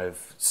right kind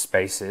of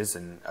spaces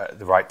and at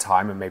the right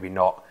time, and maybe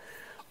not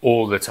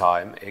all the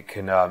time, it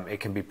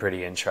can be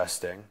pretty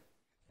interesting.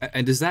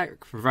 And does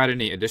that provide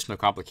any additional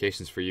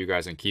complications for you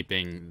guys in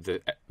keeping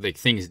the like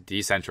things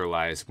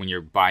decentralized when you're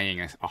buying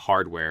a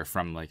hardware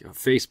from like a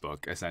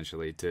Facebook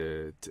essentially?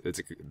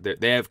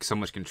 They have so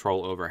much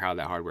control over how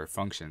that hardware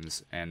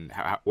functions and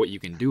what you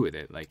can do with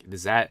it. Like,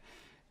 does that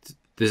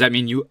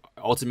mean you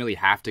ultimately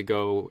have to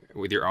go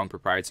with your own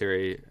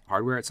proprietary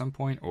hardware at some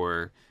point,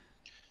 or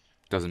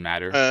doesn't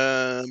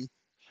matter?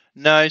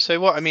 No. So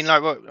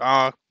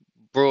what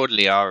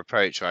broadly our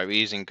approach, right? We're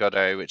using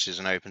Godot, which is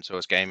an open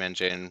source game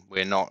engine.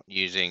 We're not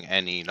using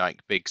any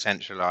like big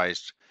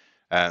centralized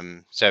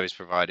service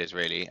providers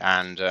really,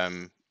 and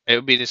it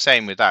would be the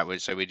same with that.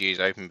 So we'd use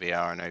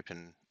OpenVR and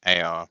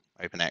OpenAR,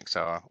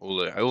 OpenXR,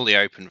 all the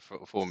open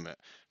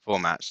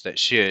formats that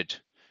should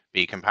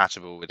be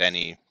compatible with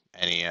any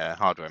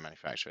hardware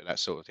manufacturer.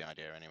 That's sort of the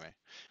idea anyway.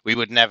 We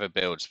would never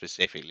build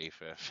specifically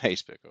for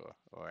Facebook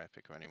or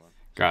Epic or anyone.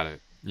 Got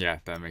it. Yeah,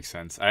 that makes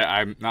sense.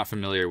 I'm not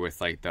familiar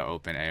with like the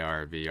open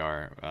AR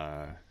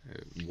VR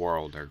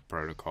world or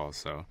protocol,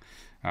 so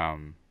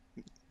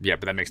yeah,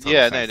 but that makes total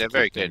sense to they're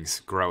very keep good. things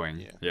growing.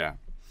 Yeah. Yeah.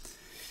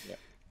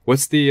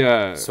 What's the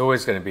It's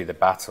always going to be the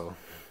battle,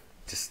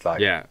 just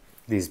like yeah.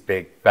 these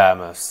big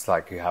behemoths,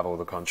 like who have all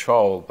the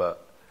control.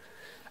 But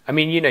I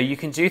mean, you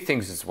can do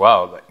things as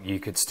well. Like you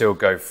could still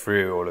go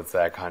through all of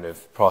their kind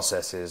of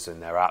processes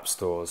and their app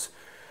stores,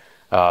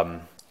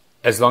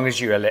 as long as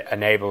you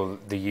enable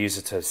the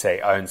user to say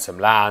own some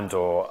land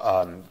or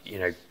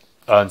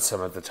earn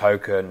some of the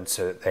token,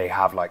 so they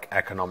have like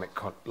economic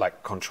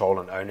control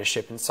and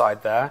ownership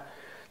inside there.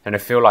 And I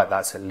feel like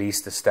that's at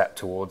least a step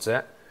towards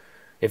it.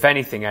 If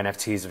anything,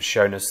 NFTs have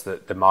shown us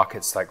that the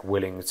market's like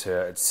willing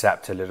to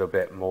accept a little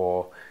bit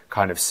more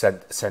kind of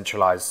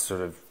centralized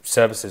sort of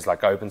services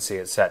like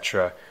OpenSea,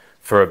 etc.,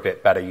 for a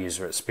bit better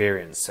user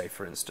experience, say,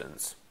 for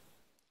instance.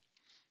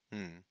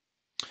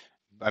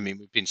 I mean,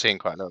 we've been seeing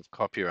quite a lot of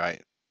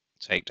copyright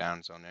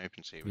takedowns on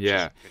OpenSea, which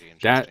Yeah, is pretty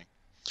interesting.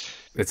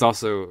 It's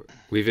also,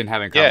 we've been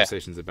having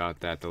conversations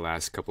about that the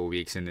last couple of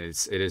weeks, and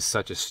it is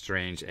such a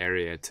strange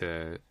area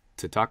to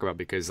talk about,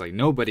 because like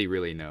nobody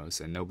really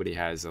knows and nobody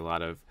has a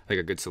lot of like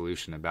a good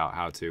solution about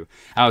how to.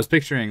 I was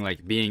picturing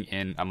like being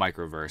in a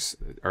microverse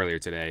earlier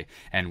today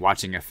and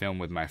watching a film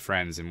with my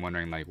friends and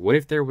wondering like, what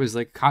if there was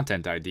like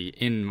content ID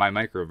in my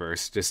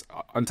microverse just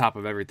on top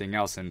of everything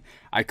else, and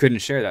I couldn't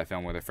share that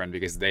film with a friend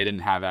because they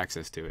didn't have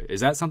access to it. Is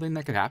that something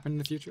that could happen in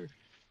the future?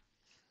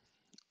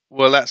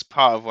 Well, that's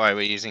part of why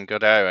we're using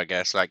Godot, I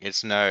guess. Like it's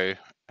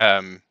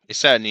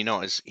certainly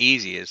not as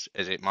easy as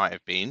it might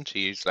have been to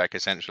use like a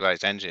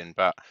centralized engine,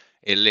 but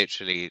it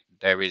literally,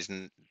 there is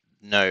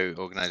no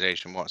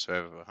organization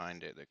whatsoever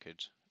behind it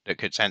that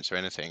could censor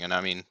anything. And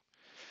I mean,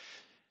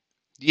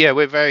 yeah,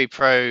 we're very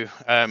pro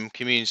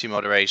community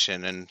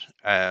moderation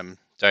and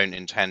don't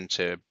intend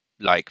to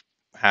like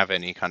have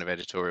any kind of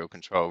editorial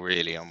control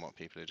really on what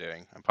people are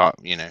doing, apart,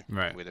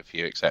 Right. with a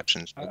few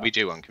exceptions. But we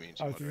do want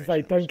community I was going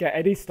moderation. to say, don't get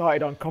Eddie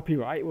started on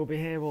copyright. We'll be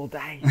here all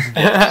day.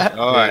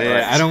 All right,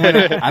 Yeah, I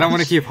don't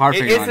want to keep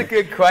harping on it. It is a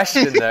good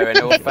question, though, in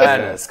all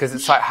fairness, because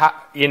it's like,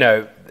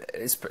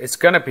 it's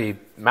going to be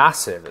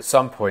massive. At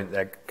some point,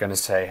 they're going to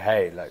say,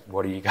 hey, like,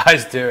 what are you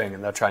guys doing?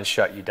 And they'll try and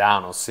shut you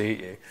down or sue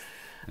you.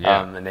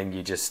 Yeah. And then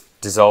you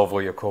just dissolve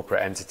all your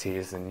corporate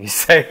entities and you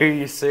say who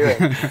you're suing.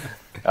 Yeah,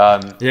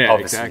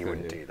 obviously, exactly. you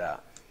wouldn't do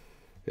that.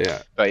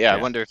 Yeah. But yeah, I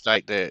wonder if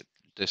like the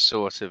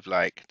sort of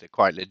like the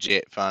quite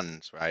legit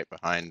funds right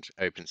behind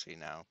OpenSea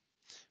now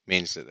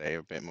means that they're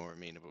a bit more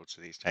amenable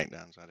to these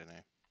takedowns. I don't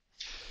know.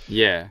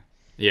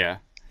 Yeah.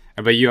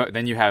 But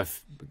you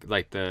have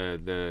like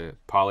the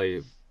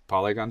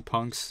Polygon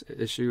punks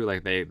issue.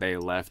 Like they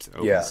left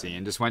OpenSea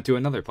and just went to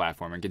another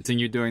platform and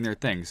continued doing their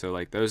thing. So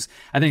like those,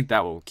 I think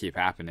that will keep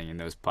happening and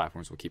those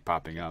platforms will keep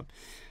popping up.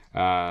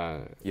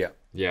 Yeah.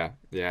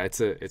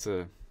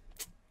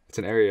 It's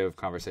an area of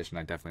conversation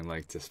I definitely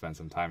like to spend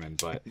some time in,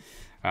 but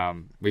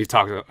we've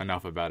talked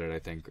enough about it, I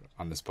think,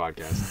 on this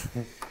podcast.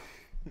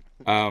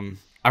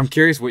 I'm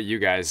curious what you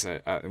guys,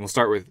 and we'll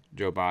start with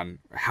Joban,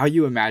 how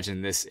you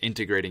imagine this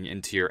integrating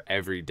into your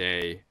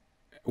everyday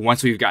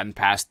once we've gotten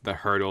past the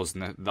hurdles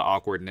and the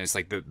awkwardness,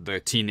 like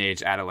the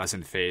teenage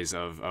adolescent phase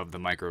of the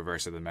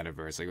microverse or the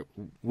metaverse. Like,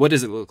 what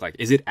does it look like?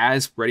 Is it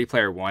as Ready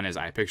Player One as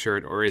I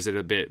pictured, or is it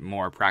a bit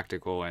more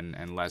practical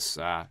and less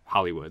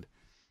Hollywood?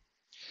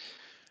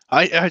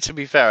 To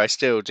be fair, I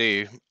still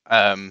do.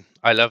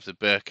 I love the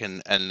book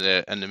and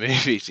the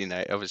movies.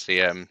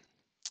 Obviously,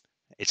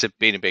 it's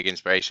been a big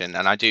inspiration,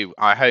 and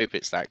I hope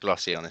it's that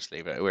glossy,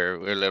 honestly. But we're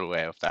a little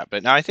way off that.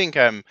 But no, I think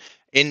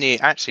in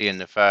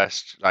the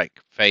first like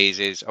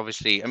phases,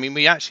 obviously, I mean,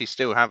 we actually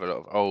still have a lot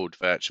of old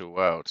virtual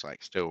worlds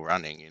like still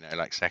running.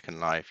 Like Second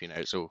Life.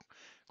 It's all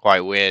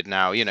quite weird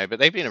now. But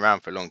they've been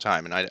around for a long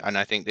time, and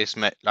I think this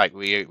like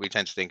we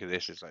tend to think of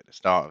this as like the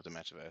start of the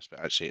metaverse, but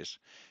actually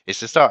it's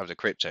the start of the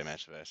crypto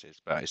metaverses.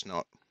 But it's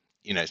not,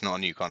 it's not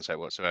a new concept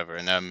whatsoever.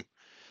 And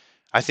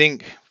I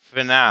think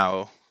for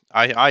now,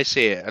 I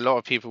see it. A lot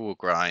of people will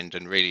grind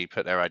and really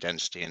put their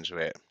identity into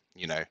it.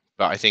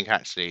 But I think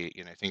actually,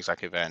 things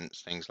like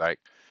events, things like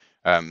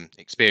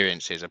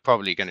experiences are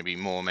probably going to be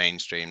more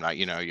mainstream. Like,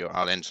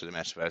 I'll enter the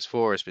metaverse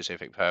for a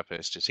specific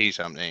purpose, to see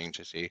something,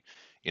 to see,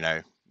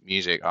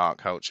 music, art,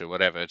 culture,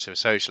 whatever, to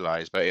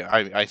socialize. But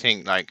I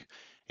think like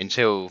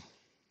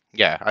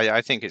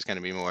I think it's going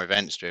to be more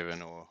events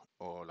driven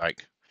or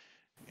like.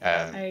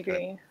 I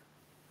agree.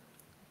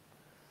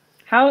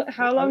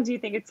 How long do you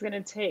think it's going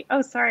to take?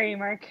 Oh, sorry,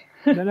 Mark.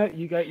 No,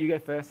 you go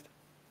first.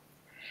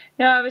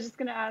 No, I was just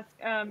going to ask,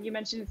 you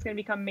mentioned it's going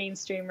to become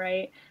mainstream,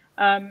 right?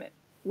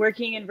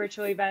 Working in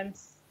virtual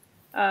events,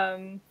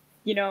 I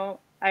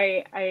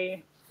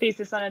face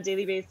this on a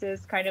daily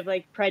basis, kind of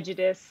like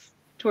prejudice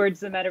towards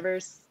the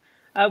metaverse.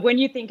 When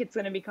you think it's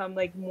going to become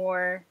like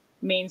more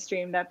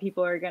mainstream, that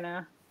people are going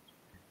to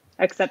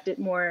accept it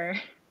more?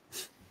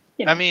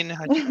 I mean,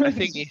 I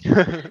think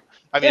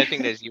I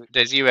think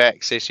there's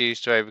UX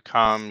issues to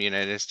overcome.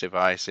 There's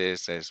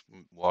devices, there's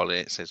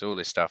wallets, there's all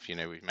this stuff.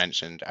 We've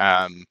mentioned.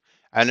 But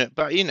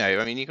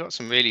I mean, you got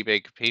some really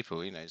big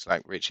people. It's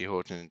like Richie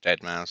Horton and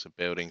Deadmau5 are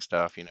building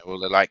stuff. All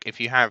the like.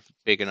 If you have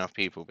big enough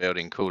people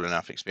building cool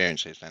enough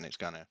experiences, then it's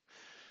gonna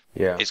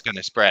it's going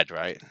to spread,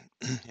 right?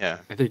 Yeah.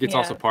 I think it's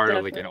also part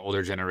of like definitely. an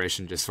older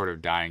generation just sort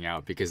of dying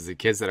out, because the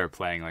kids that are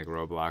playing like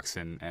Roblox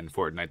and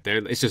Fortnite,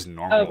 it's just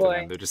normal Oh to them.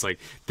 boy. They're just like,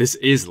 this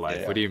is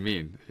life. Yeah. What do you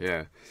mean?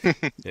 Yeah.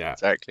 Yeah.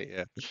 Exactly.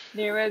 Yeah.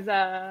 There was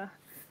a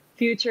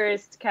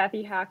futurist,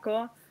 Kathy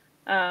Hackle,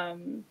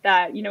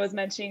 that was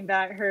mentioning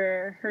that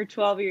her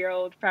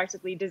 12-year-old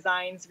practically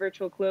designs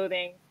virtual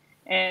clothing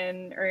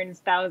and earns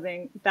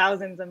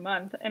thousands a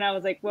month. And I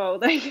was like, whoa,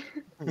 like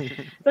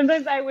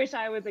sometimes I wish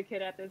I was a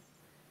kid at this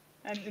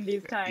and in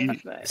these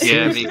times. But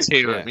Yeah, me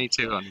too. Yeah. Me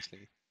too,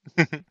 honestly.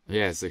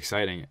 Yeah, it's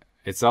exciting.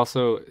 It's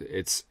also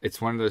it's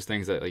one of those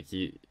things that like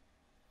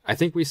I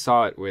think we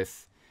saw it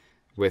with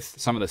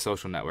some of the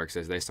social networks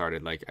as they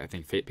started. Like I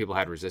think people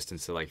had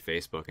resistance to like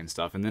Facebook and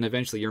stuff, and then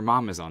eventually your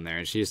mom is on there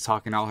and she's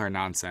talking all her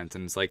nonsense,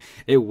 and it's like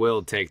it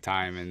will take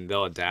time and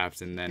they'll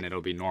adapt and then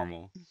it'll be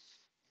normal.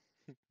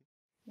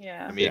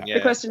 yeah, I mean,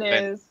 the question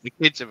is, the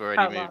kids have already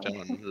how moved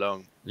long? on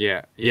long.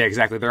 Yeah,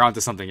 exactly. They're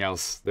onto something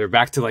else. They're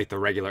back to like the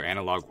regular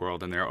analog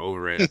world and they're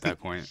over it at that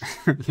point.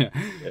 Yeah.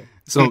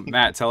 So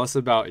Matt, tell us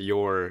about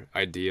your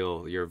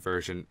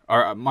version.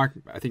 Or Mark,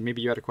 I think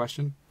maybe you had a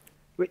question.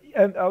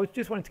 I was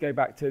just wanting to go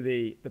back to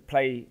the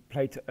play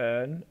to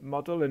earn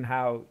model and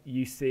how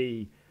you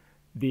see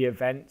the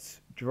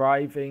events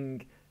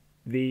driving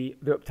the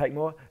uptake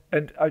more.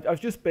 And I've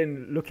just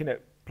been looking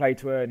at play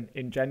to earn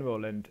in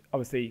general, and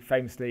obviously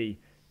famously,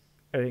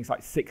 I think it's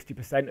like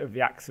 60% of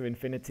the Axie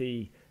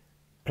Infinity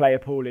player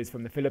pool is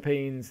from the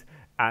Philippines,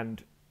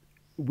 and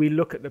we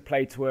look at the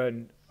play to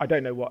earn. I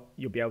don't know what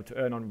you'll be able to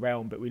earn on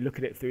Realm, but we look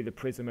at it through the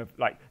prism of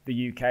like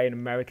the UK and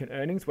American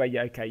earnings, where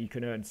you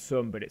can earn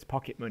some, but it's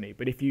pocket money.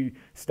 But if you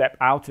step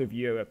out of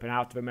Europe and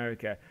out of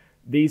America,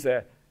 these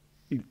are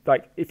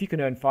like, if you can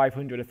earn $500,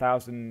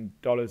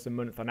 $1,000 a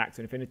month on Axie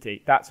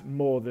Infinity, that's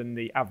more than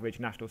the average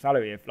national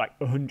salary of like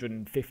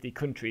 150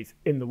 countries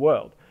in the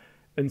world.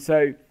 And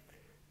so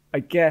I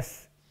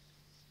guess,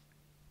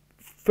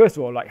 first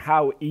of all, like,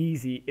 how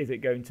easy is it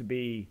going to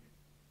be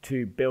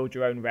to build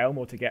your own realm,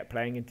 or to get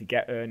playing and to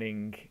get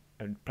earning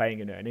and playing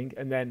and earning?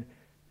 And then,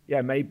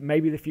 yeah,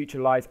 maybe the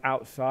future lies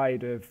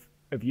outside of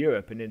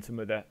Europe and in some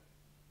of the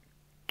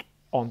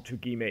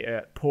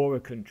poorer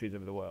countries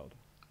of the world.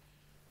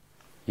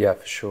 Yeah,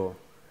 for sure.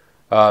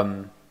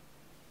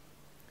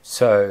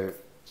 So,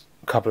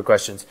 a couple of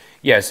questions.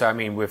 Yeah, so I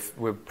mean,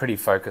 we're pretty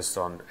focused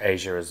on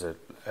Asia as a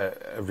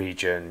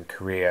region,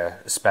 Korea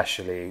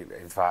especially.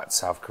 In fact,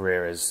 South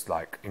Korea is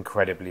like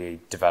incredibly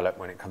developed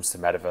when it comes to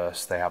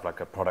metaverse. They have like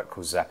a product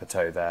called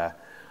Zepeto there,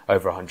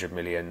 over 100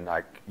 million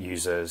like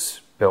users,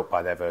 built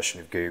by their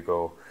version of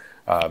Google,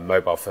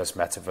 mobile first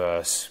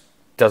metaverse.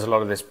 Does a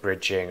lot of this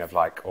bridging of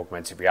like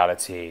augmented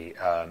reality,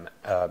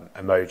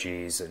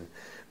 emojis, and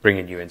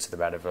bringing you into the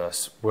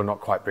metaverse. Well,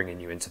 not quite bringing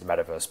you into the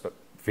metaverse, but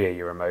via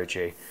your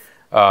emoji.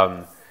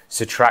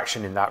 So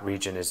traction in that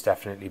region is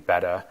definitely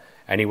better.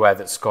 Anywhere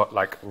that's got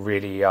like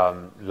really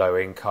low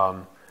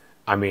income,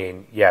 I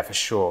mean, yeah, for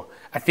sure.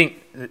 I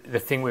think the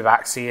thing with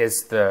Axie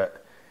is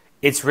that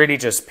it's really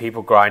just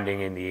people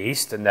grinding in the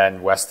East, and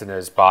then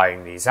Westerners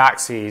buying these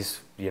Axies,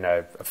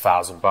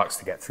 $1,000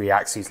 to get 3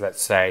 Axies,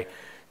 let's say,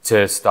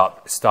 to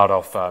start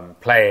off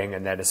playing,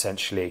 and then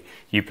essentially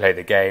you play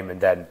the game,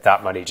 and then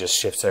that money just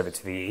shifts over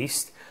to the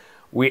East.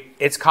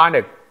 It's kind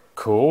of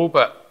cool,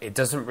 but it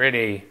doesn't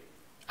really,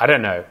 I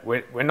don't know,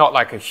 we're not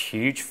like a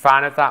huge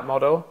fan of that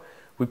model.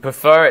 We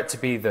prefer it to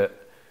be that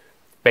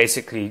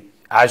basically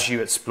as you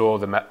explore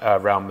the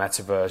Realm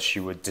metaverse,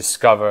 you would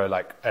discover,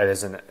 like,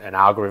 there's an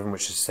algorithm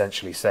which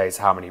essentially says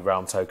how many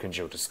Realm tokens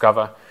you'll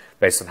discover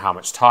based on how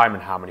much time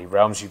and how many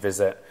realms you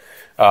visit.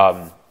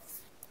 And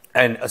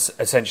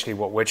essentially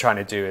what we're trying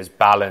to do is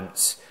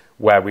balance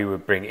where we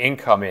would bring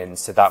income in,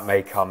 so that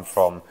may come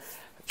from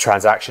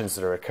transactions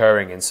that are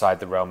occurring inside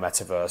the Realm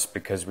metaverse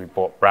because we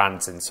bought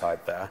brands inside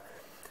there.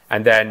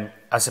 And then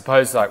I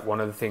suppose like one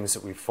of the things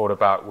that we've thought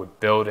about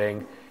with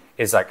building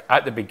is like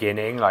at the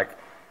beginning, like,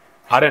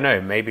 I don't know,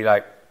 maybe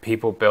like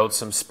people build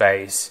some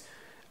space,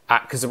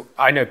 because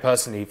I know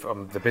personally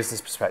from the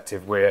business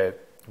perspective,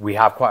 we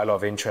have quite a lot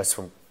of interest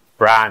from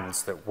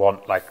brands that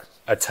want like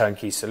a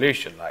turnkey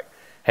solution. Like,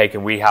 hey,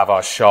 can we have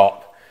our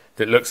shop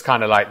that looks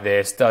kind of like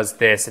this, does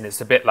this? And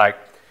it's a bit like,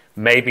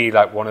 maybe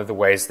like one of the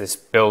ways this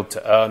build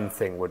to earn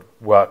thing would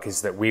work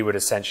is that we would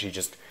essentially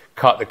just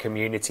cut the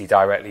community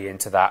directly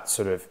into that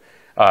sort of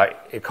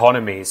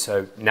economy.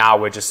 So now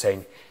we're just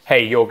saying,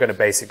 hey, you're going to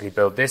basically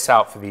build this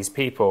out for these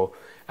people,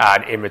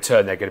 and in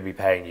return they're going to be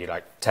paying you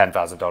like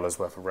 $10,000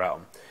 worth of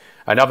realm.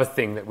 Another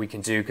thing that we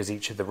can do, because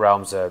each of the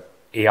realms are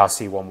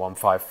ERC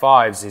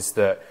 1155s, is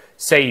that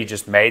say you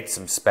just made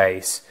some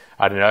space,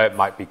 I don't know, it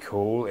might be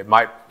cool, it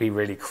might be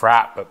really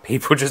crap, but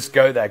people just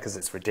go there because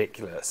it's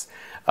ridiculous.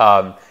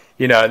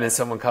 And then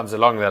someone comes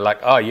along and they're like,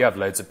 oh, you have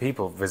loads of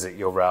people visit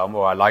your realm,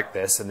 or I like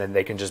this, and then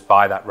they can just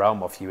buy that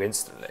realm off you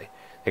instantly.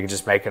 They can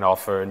just make an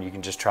offer and you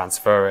can just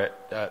transfer it,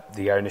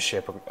 the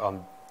ownership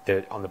on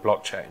the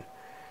blockchain.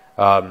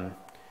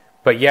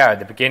 But yeah, at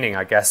the beginning,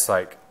 I guess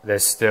like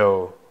there's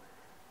still,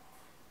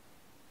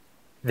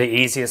 the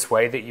easiest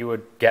way that you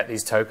would get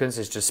these tokens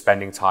is just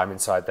spending time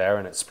inside there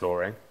and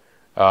exploring.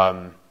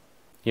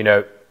 You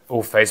know,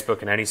 all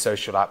Facebook and any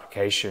social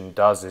application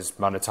does is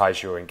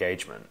monetize your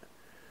engagement.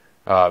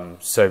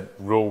 So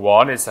rule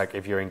one is like,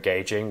 if you're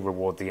engaging,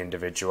 reward the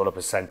individual a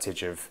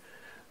percentage of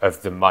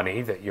the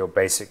money that you're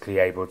basically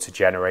able to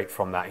generate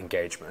from that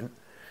engagement.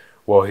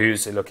 Well,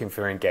 who's looking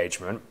for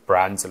engagement?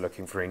 Brands are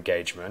looking for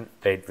engagement.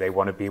 They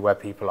want to be where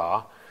people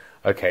are.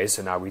 Okay,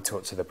 so now we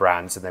talk to the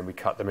brands and then we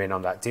cut them in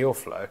on that deal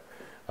flow.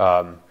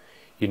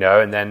 You know,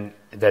 and then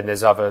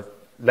there's other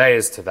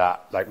layers to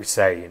that. Like we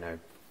say, you know,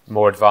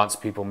 more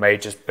advanced people may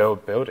just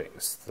build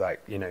buildings.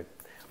 Like, you know,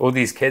 all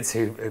these kids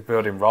who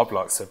build in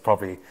Roblox are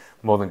probably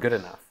more than good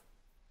enough.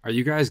 Are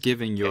you guys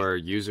giving your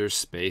users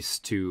space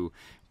to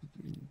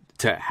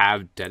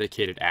have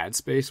dedicated ad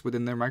space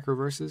within their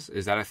microverses?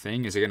 Is that a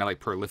thing? Is it going to like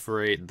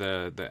proliferate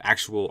the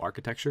actual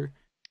architecture?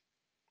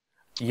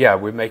 Yeah,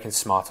 we're making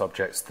smart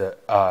objects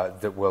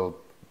that will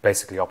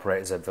basically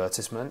operate as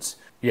advertisements.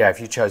 Yeah, if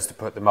you chose to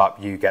put them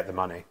up, you get the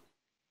money.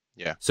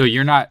 Yeah. So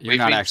you're not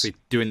actually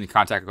doing the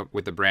contact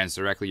with the brands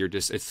directly.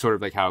 It's sort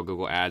of like how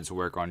Google Ads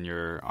work on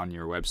your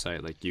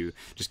website. Like you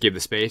just give the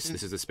space.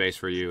 This is the space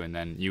for you, and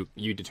then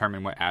you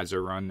determine what ads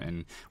are run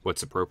and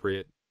what's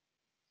appropriate.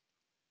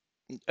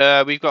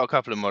 We've got a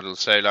couple of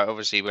models. So like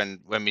obviously when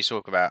we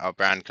talk about our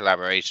brand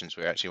collaborations,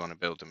 we actually want to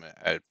build them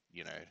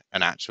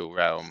an actual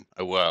realm,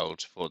 a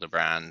world for the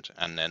brand,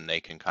 and then they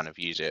can kind of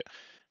use it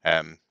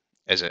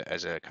as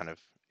a kind of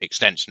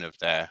extension of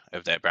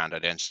their brand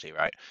identity,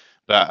 right?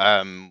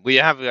 But we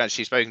have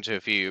actually spoken to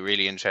a few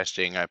really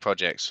interesting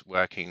projects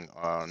working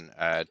on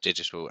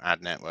digital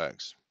ad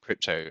networks,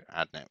 crypto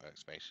ad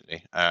networks,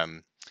 basically.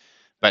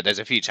 But there's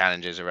a few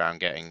challenges around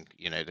getting,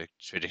 the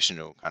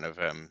traditional kind of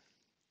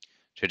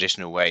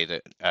traditional way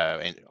that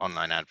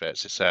online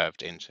adverts are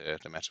served into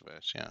the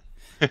metaverse. Yeah.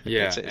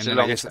 Yeah, it's and then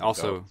I guess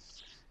also goal.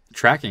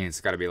 Tracking has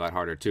got to be a lot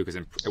harder too,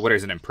 because what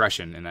is an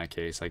impression in that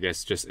case? I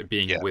guess just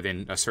being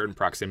within a certain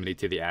proximity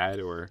to the ad,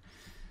 or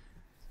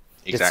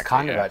exactly, it's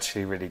kind of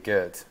actually really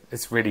good.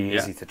 It's really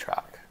easy to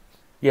track.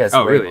 Yeah, it's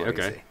way more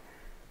okay.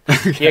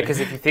 Easy. Yeah, because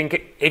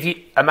if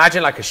you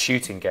imagine like a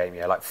shooting game,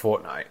 like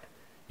Fortnite,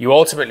 you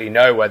ultimately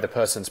know where the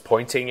person's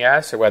pointing,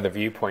 so where the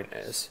viewpoint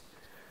is.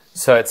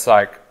 So it's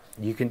like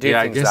you can do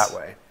things that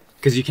way.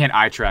 Because you can't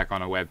eye track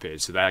on a web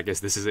page, so that I guess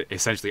this is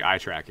essentially eye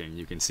tracking.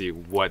 You can see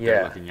what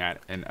they're looking at,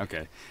 and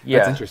that's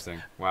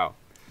interesting. Wow.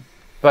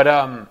 But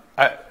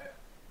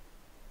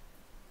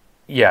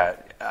you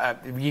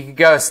can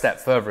go a step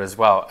further as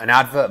well. An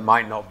advert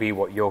might not be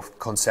what you're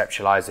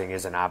conceptualizing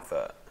is an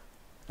advert.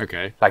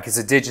 Okay. Like it's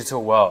a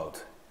digital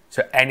world,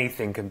 so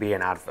anything can be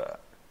an advert.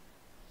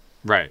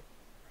 Right.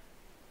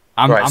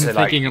 I'm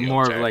thinking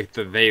more of like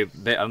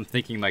I'm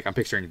thinking like I'm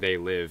picturing They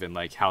Live, and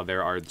like how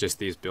there are just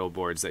these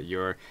billboards that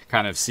you're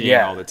kind of seeing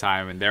all the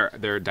time, and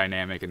they're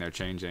dynamic and they're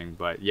changing.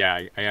 But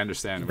yeah, I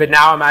understand. But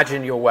now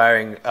imagine you're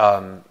wearing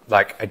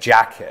like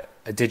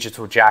a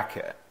digital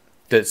jacket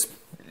that's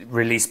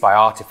released by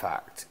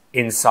Artifact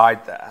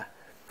inside there,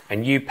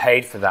 and you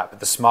paid for that, but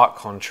the smart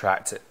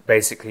contract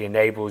basically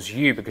enables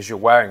you because you're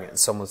wearing it and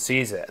someone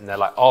sees it and they're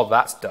like, oh,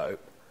 that's dope.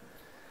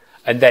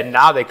 And then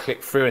now they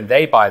click through and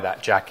they buy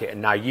that jacket,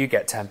 and now you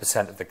get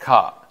 10% of the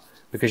cut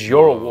because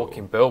you're a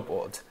walking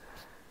billboard.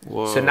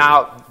 Whoa. So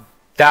now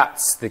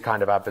that's the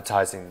kind of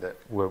advertising that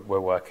we're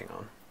working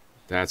on.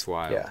 That's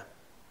wild. Yeah.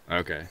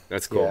 Okay,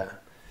 that's cool.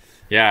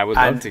 Yeah, I would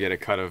love to get a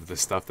cut of the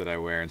stuff that I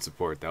wear and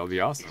support. That would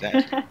be awesome.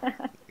 Exactly.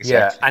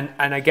 Yeah,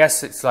 and I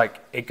guess it's like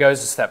it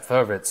goes a step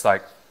further. It's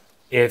like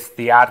if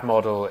the ad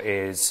model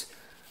is,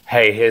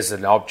 hey, here's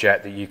an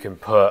object that you can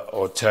put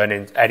or turn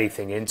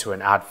anything into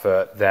an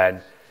advert,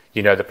 then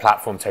the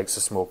platform takes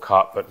a small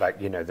cut, but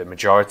the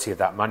majority of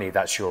that money,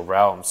 that's your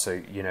realm. So,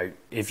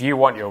 if you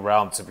want your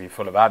realm to be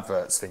full of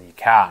adverts, then you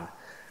can.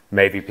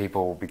 Maybe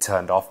people will be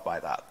turned off by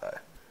that though.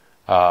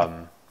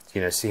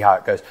 See how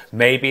it goes.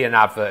 Maybe an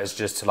advert is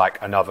just to like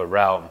another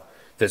realm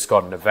that's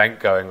got an event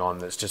going on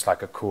that's just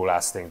like a cool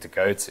ass thing to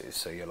go to.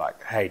 So you're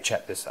like, hey,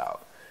 check this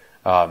out.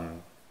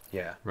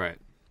 Yeah. Right.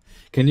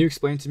 Can you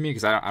explain to me,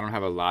 because I don't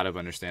have a lot of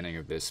understanding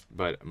of this,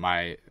 but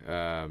my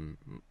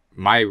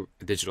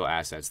digital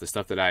assets, the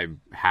stuff that I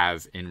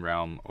have in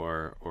Realm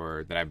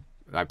or that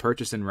I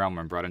purchased in Realm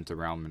and brought into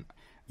Realm,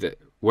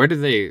 where do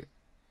they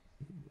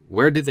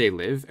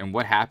live, and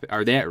what happened?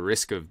 Are they at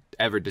risk of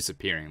ever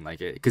disappearing? Like,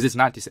 because it's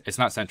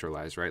not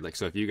centralized, right? Like,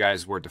 so if you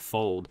guys were to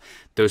fold,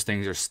 those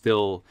things are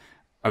still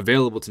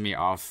available to me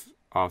off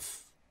on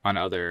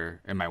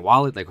in my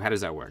wallet. Like, how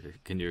does that work?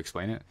 Can you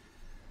explain it?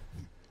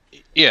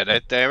 Yeah,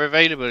 they're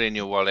available in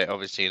your wallet.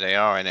 Obviously, they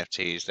are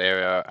NFTs. They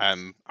are.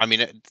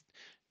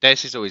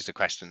 This is always the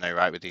question, though,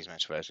 right? With these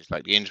metaverses,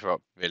 like the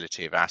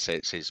interoperability of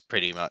assets is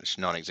pretty much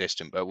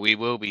non-existent. But we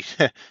will be,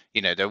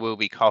 there will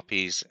be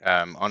copies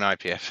on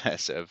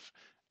IPFS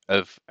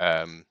of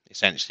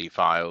essentially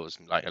files,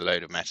 like a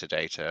load of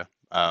metadata.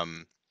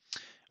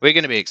 We're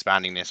going to be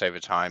expanding this over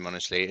time.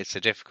 Honestly, it's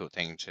a difficult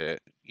thing to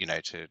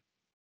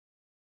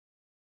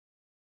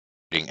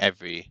bring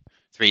every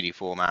 3D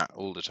format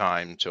all the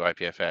time to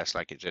IPFS.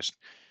 Like it just,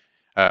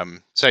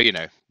 So you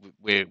know,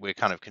 we're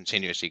kind of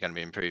continuously going to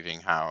be improving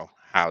how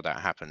that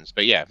happens.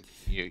 But yeah,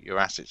 your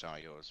assets are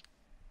yours.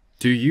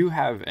 Do you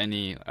have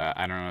any?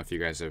 I don't know if you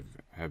guys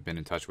have been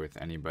in touch with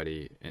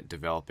anybody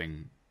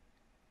developing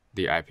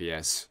the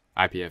IPFS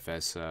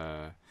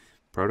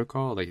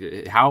protocol.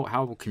 Like,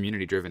 how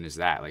community driven is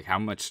that? Like, how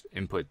much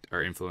input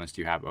or influence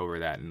do you have over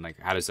that, and like,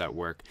 how does that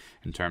work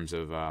in terms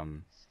of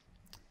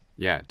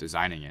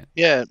designing it?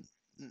 Yeah,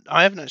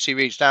 I haven't actually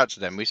reached out to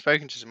them. We've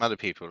spoken to some other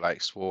people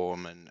like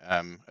Swarm and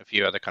a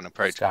few other kind of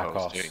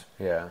protocols doing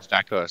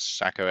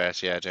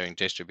StackOS, yeah, doing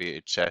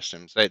distributed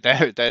systems.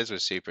 Theirs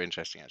was super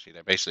interesting actually.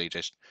 They basically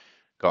just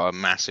got a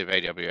massive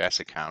AWS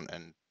account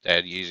and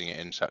they're using it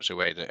in such a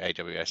way that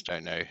AWS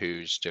don't know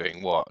who's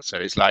doing what. So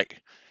it's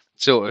like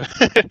sort of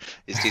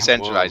it's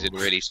decentralized in a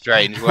really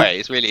strange way.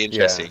 It's really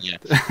interesting. Yeah.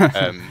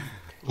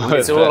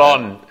 It's all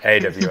on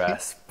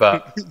AWS,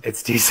 but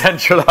it's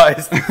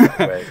decentralized.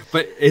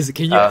 But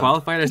can you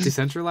qualify it as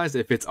decentralized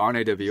if it's on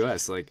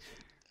AWS? Like,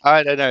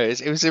 I don't know.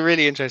 It was a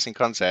really interesting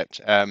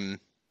concept.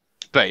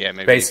 But yeah,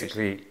 maybe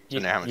basically, I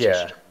don't know how much you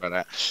should talk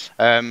about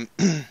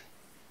that.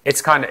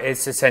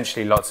 It's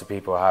essentially lots of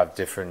people have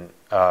different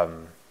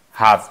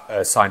have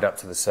signed up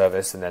to the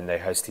service, and then they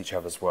host each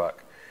other's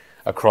work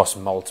across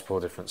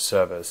multiple different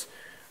servers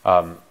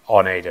on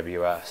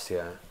AWS.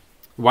 Yeah.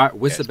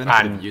 What's the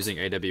benefit of using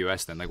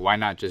AWS then? Like, why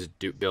not just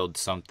build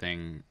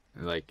something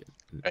like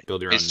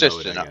build your own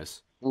node? I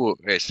guess.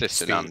 It's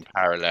just an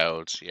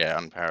unparalleled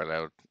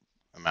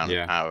amount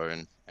of power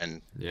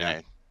and you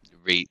know,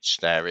 reach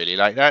there. Really,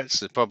 like that's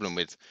the problem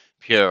with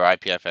pure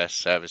IPFS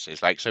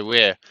services. Like, so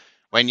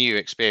when you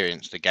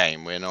experience the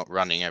game, we're not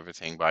running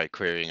everything by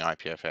querying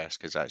IPFS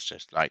because that's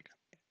just like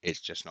it's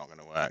just not going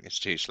to work. It's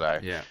too slow.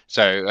 Yeah.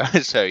 So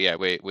yeah,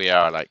 we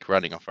are like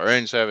running off our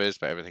own servers,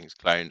 but everything's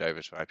cloned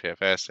over to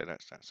IPFS. So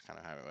that's kind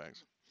of how it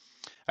works.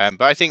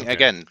 But I think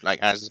again, like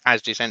as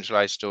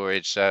decentralized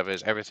storage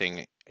servers,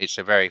 everything, it's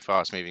a very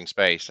fast moving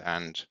space,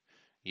 and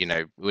you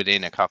know,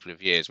 within a couple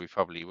of years, we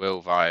probably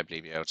will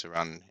viably be able to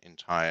run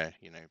entire,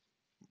 you know,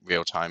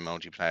 real time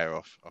multiplayer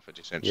off a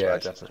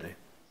decentralized definitely. system.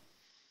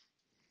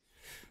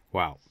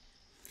 Wow.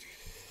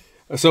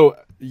 So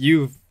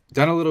you've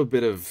done a little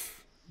bit of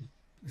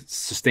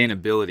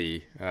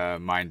sustainability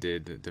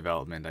minded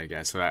development, I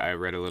guess. So I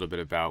read a little bit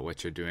about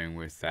what you're doing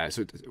with that.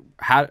 So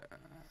how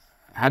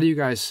do you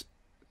guys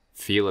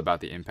feel about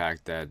the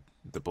impact that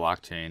the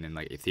blockchain and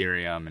like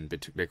Ethereum and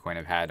Bitcoin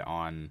have had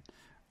on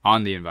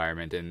the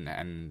environment,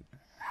 and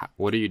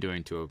what are you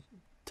doing to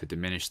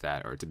diminish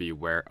that or to be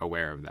aware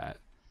of that?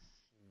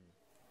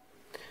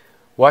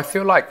 Well, I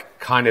feel like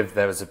kind of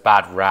there was a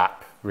bad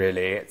rap,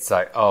 really. It's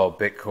like, oh,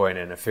 Bitcoin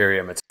and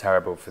Ethereum are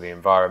terrible for the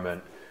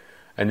environment.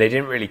 And they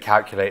didn't really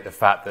calculate the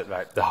fact that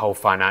like the whole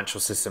financial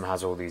system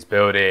has all these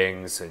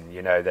buildings, and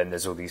you know, then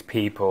there's all these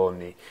people,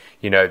 and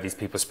these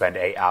people spend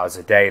 8 hours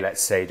a day,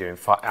 let's say, doing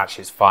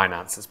actually it's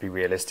finance. Let's be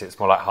realistic. It's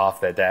more like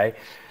half their day.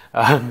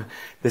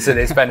 So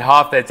they spend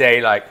half their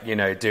day like, you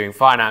know, doing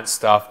finance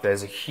stuff.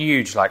 There's a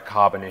huge like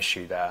carbon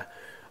issue there.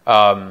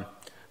 But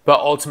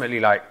ultimately,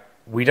 like,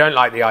 we don't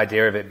like the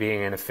idea of it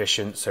being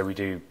inefficient, so we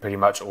do pretty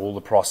much all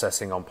the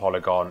processing on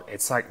Polygon.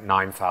 It's like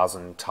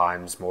 9,000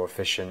 times more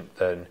efficient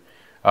than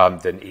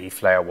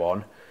ETH Layer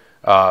 1.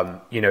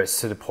 You know, it's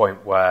to the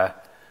point where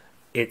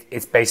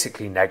it's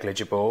basically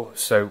negligible.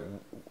 So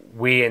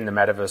we in the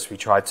metaverse, we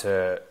try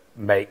to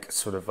make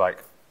sort of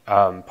like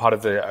part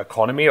of the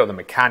economy or the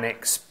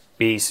mechanics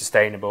be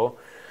sustainable.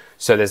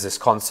 So there's this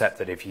concept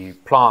that if you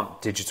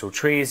plant digital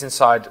trees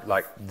inside,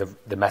 like the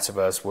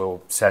metaverse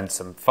will send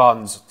some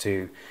funds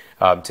to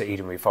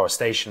Eden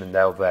Reforestation, and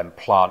they'll then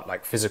plant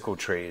like physical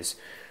trees.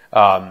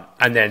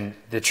 And then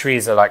the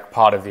trees are like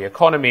part of the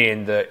economy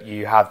in that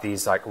you have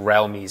these like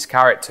Realmies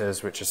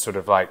characters, which are sort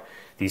of like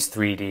these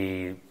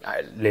 3D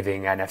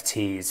living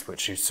NFTs,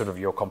 which is sort of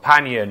your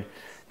companion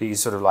that you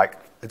sort of like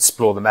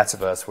explore the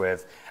metaverse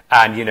with.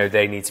 And, you know,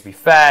 they need to be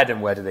fed,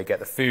 and where do they get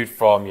the food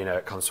from? You know,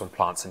 it comes from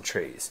plants and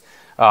trees.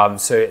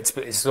 So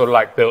it's sort of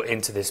like built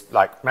into this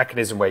like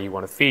mechanism where you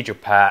want to feed your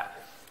pet.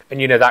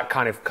 And, you know, that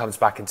kind of comes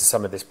back into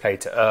some of this play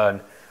to earn,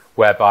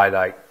 whereby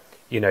like,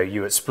 you know,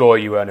 you explore,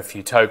 you earn a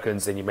few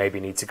tokens, then you maybe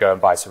need to go and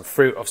buy some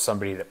fruit off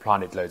somebody that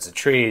planted loads of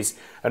trees.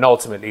 And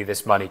ultimately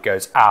this money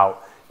goes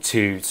out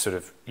to sort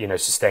of, you know,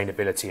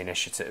 sustainability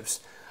initiatives.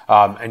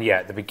 And yeah,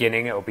 at the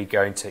beginning, it will be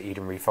going to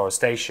Eden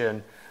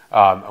Reforestation,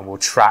 and we'll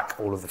track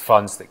all of the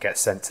funds that get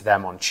sent to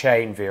them on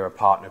chain via a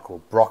partner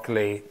called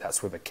Broccoli.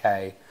 That's with a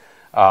K.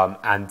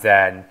 And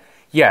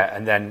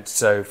then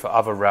so for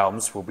other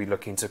realms, we'll be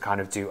looking to kind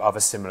of do other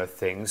similar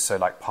things. So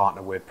like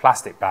partner with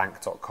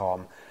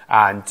plasticbank.com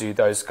and do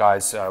those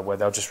guys where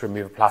they'll just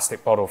remove a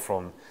plastic bottle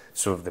from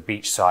sort of the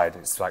beach side.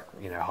 It's like,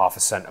 you know, 0.5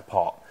 cent a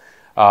pot.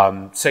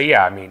 So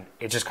yeah, I mean,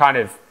 it just kind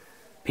of,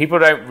 people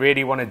don't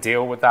really want to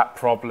deal with that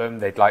problem.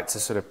 They'd like to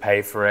sort of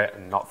pay for it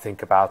and not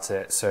think about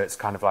it. So it's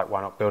kind of like,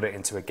 why not build it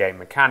into a game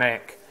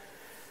mechanic,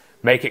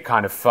 make it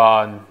kind of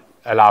fun,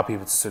 allow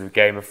people to sort of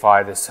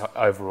gamify this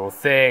overall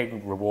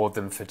thing, reward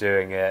them for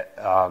doing it,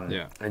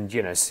 and,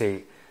 you know,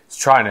 see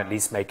try and at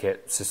least make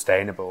it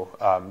sustainable,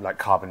 like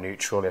carbon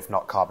neutral, if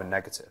not carbon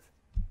negative.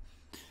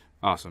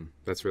 Awesome.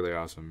 That's really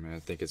awesome. I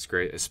think it's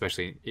great,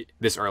 especially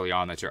this early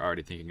on that you're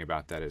already thinking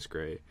about that is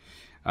great.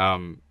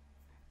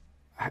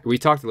 We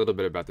talked a little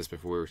bit about this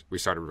before we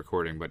started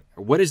recording, but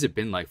what has it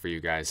been like for you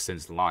guys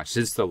since the launch,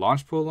 since the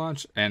launch pool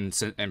launch and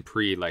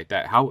pre like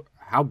that?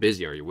 How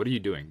busy are you? What are you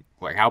doing?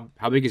 Like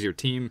how big is your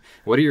team?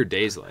 What are your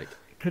days like?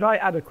 Could I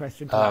add a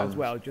question to that as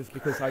well? Just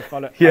because I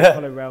follow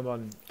Realm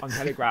on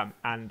Telegram,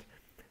 and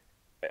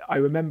I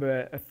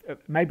remember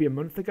maybe a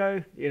month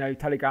ago,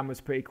 Telegram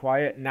was pretty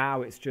quiet.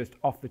 Now it's just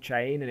off the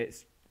chain, and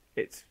it's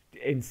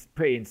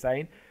pretty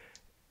insane.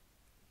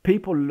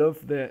 People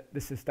love the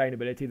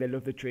sustainability. They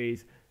love the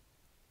trees.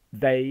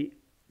 They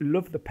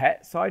love the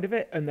pet side of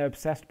it, and they're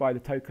obsessed by the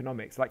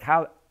tokenomics. Like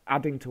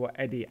adding to what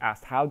Eddie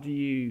asked, how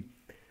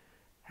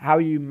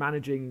are you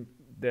managing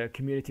the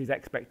community's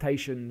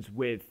expectations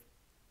with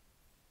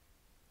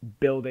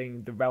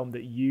building the realm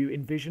that you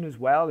envision as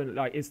well? And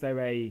like, is there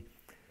a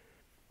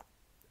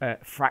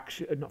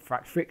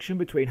friction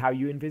between how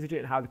you envisage it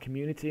and how the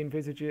community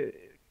envisage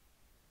it?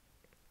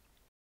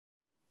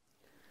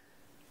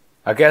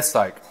 I guess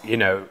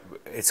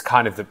it's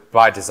kind of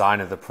by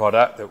design of the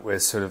product that we're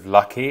sort of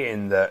lucky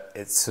in that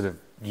it's sort of,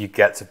 you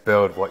get to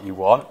build what you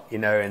want,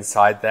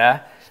 inside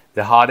there.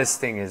 The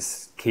hardest thing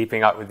is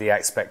keeping up with the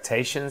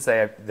expectations.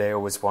 They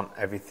always want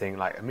everything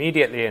like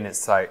immediately, and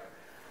it's like,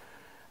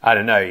 I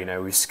don't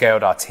know, we've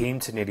scaled our team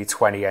to nearly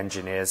 20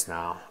 engineers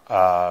now.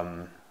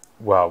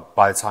 Well,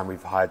 by the time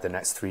we've hired the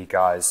next 3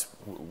 guys,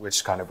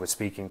 which kind of we're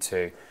speaking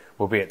to,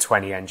 we'll be at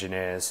 20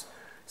 engineers.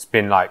 It's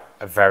been like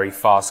a very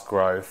fast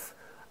growth,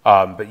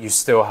 but you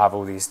still have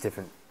all these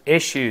different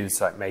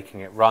issues, like making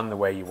it run the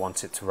way you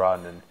want it to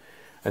run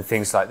and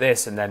things like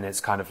this. And then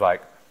it's kind of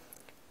like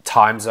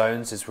time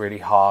zones is really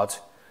hard.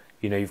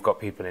 You've got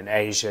people in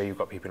Asia, you've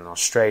got people in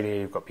Australia,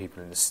 you've got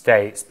people in the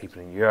States,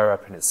 people in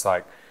Europe, and it's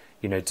like,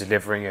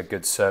 delivering a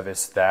good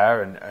service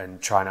there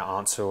and trying to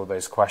answer all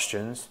those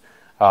questions.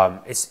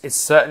 It's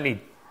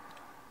certainly,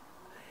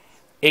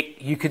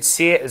 you could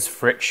see it as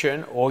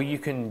friction, or you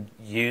can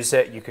use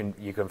it, you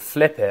can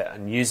flip it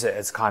and use it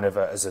as kind of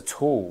as a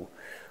tool,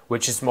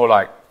 which is more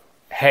like,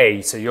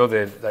 hey, so you're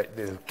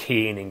the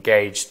keen,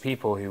 engaged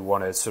people who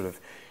want to sort of,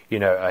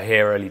 are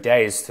here early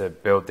days to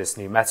build this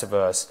new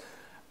metaverse.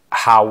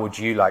 How would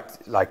you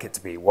like it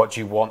to be? What do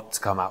you want to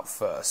come out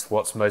first?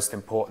 What's most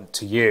important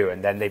to you?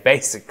 And then they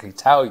basically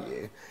tell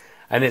you.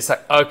 And it's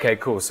like, okay,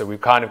 cool. So we've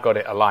kind of got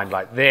it aligned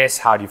like this.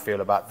 How do you feel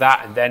about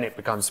that? And then it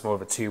becomes more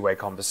of a two-way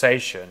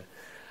conversation,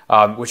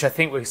 which I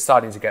think we're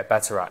starting to get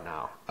better at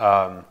now.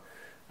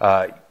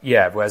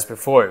 Whereas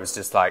before it was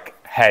just like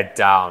head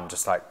down,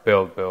 just like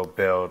build,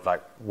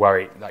 like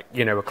worry, like,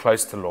 we're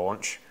close to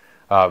launch.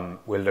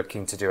 We're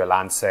looking to do a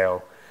land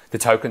sale. The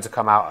tokens will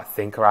come out, I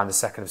think, around the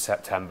 2nd of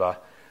September.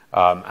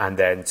 And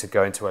then to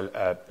go into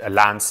a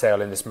land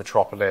sale in this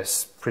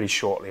metropolis pretty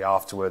shortly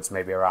afterwards,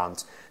 maybe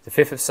around the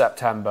 5th of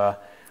September,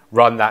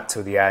 run that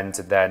till the end,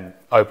 and then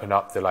open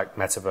up the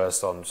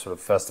metaverse on sort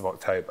of 1st of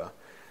October.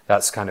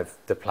 That's kind of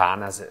the plan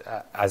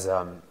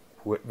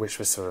which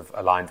we're sort of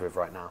aligned with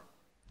right now.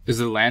 Is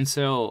the land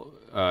sale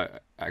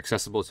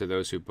accessible to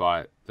those who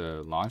bought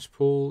the launch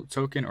pool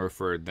token, or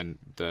for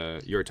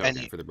your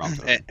token, for the Realm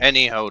token?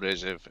 Any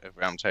holders of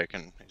Realm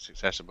token is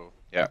accessible.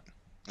 Yeah.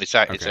 It's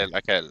like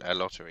a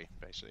lottery,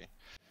 basically.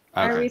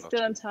 Are we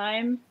still in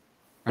time?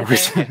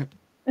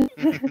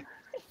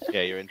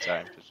 Yeah, you're in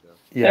time for sure.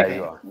 Yeah,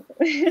 you are.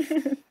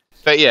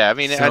 But yeah, I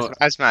mean,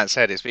 as Matt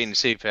said, it's been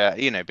super,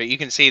 but you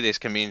can see this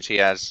community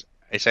as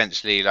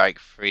essentially like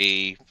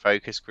free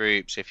focus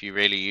groups if you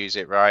really use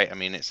it right. I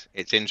mean,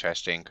 it's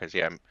interesting because,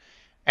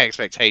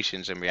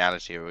 expectations and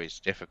reality are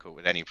always difficult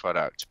with any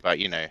product. But,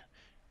 in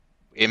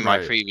my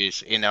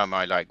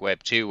my like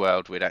Web 2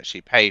 world, we'd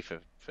actually pay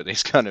for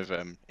this kind of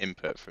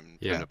input from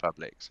the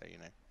public, so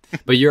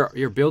But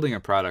you're building a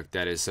product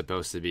that is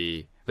supposed to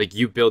be like,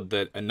 you build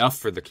that enough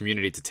for the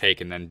community to take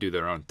and then do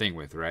their own thing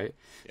with, right?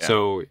 Yeah.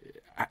 So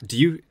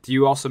do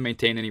you also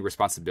maintain any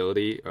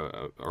responsibility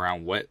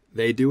around what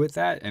they do with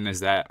that, and is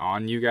that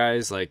on you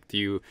guys? Like,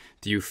 do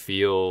you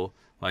feel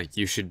like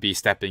you should be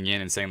stepping in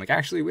and saying like,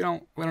 actually we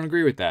don't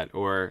agree with that,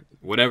 or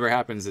whatever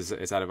happens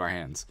is out of our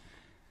hands?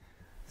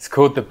 It's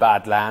called the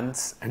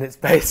Badlands, and it's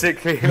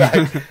basically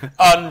like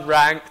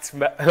unranked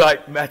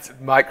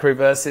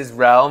microverses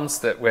realms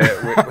that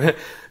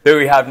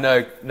we have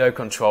no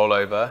control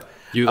over.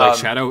 You like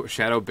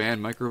shadow ban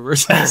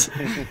microverses?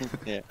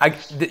 Yeah.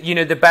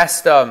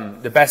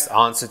 The best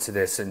answer to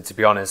this, and to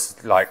be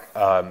honest,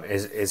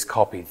 is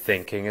copied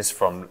thinking, is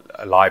from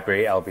a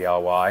library,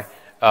 LBRY.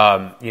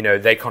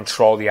 They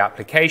control the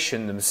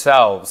application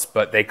themselves,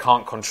 but they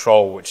can't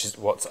control which is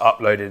what's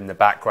uploaded in the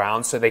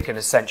background. So they can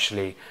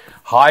essentially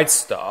hide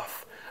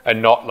stuff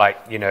and not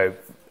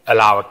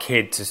allow a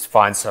kid to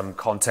find some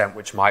content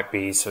which might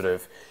be sort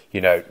of,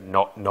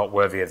 not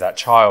worthy of that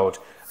child.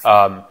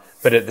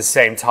 But at the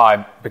same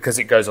time, because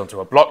it goes onto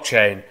a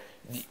blockchain,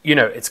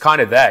 it's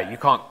kind of there. You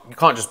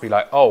can't just be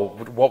like, oh,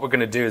 what we're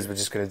going to do is we're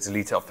just going to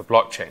delete it off the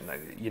blockchain.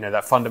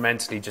 That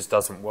fundamentally just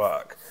doesn't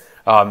work.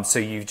 So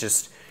you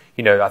just,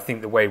 I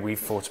think the way we've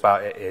thought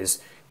about it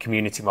is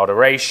community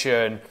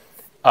moderation,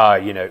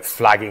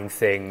 flagging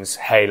things.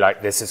 Hey,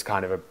 like this is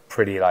kind of a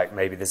pretty, like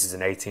maybe this is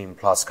an 18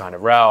 plus kind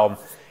of realm,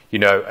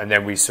 and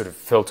then we sort of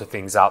filter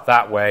things out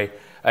that way.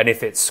 And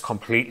if it's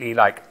completely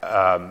like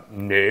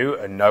new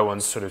and no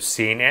one's sort of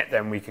seen it,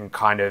 then we can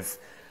kind of,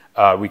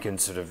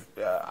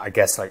 I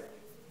guess, like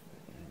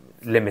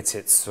limit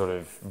its sort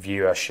of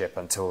viewership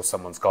until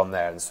someone's gone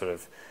there and sort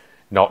of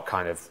not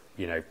kind of,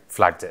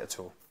 flagged it at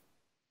all.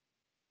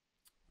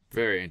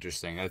 Very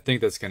interesting. I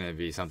think that's going to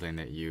be something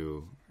that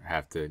you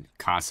have to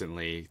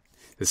constantly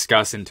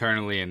discuss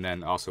internally and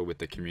then also with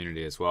the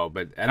community as well.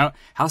 But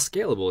how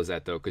scalable is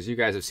that though? Because you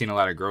guys have seen a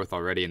lot of growth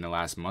already in the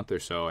last month or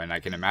so, and I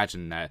can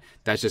imagine that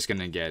that's just going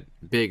to get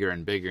bigger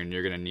and bigger, and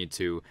you're going to need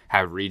to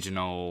have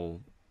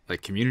regional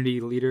like community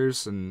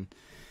leaders. And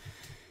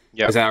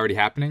is that already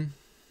happening?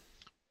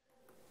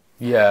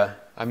 Yeah,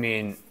 I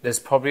mean, there's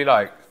probably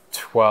like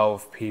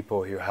 12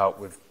 people who help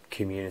with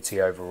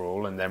community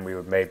overall, and then we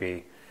would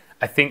maybe,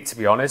 I think, to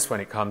be honest, when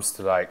it comes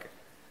to like,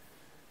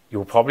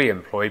 you'll probably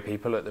employ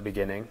people at the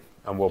beginning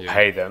and we'll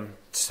pay them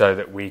so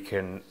that we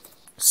can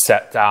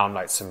set down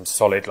like some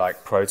solid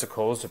like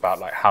protocols about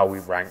like how we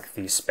rank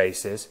these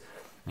spaces.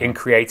 In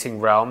creating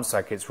realms,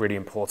 like it's really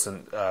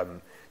important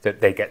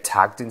that they get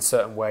tagged in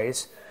certain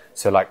ways.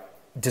 So like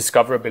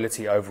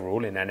discoverability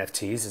overall in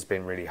NFTs has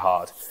been really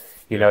hard.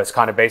 It's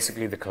kind of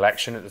basically the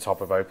collection at the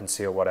top of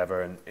OpenSea or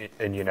whatever, and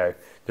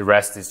the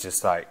rest is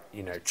just like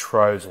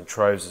troves and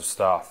troves of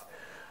stuff.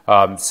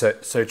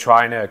 So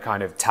trying to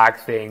kind of tag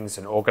things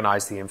and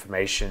organize the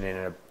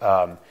information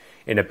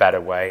in a better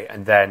way.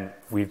 And then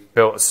we've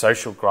built a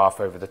social graph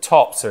over the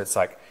top. So it's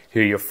like who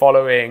you're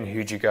following,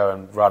 who'd you go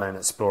and run and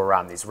explore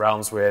around these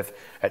realms with,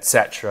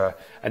 etc.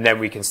 And then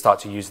we can start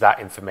to use that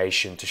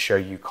information to show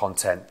you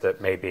content that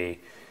maybe,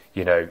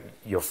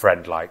 your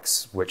friend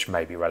likes, which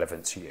may be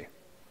relevant to you.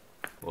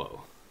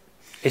 Whoa.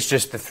 It's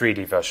just the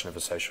 3D version of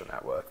a social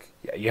network.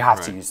 Yeah, you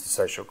have to use the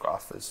social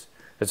graph as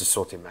a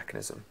sorting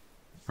mechanism.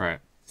 Right.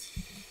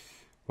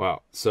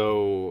 Wow.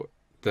 So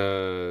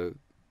the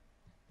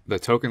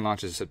token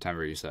launches in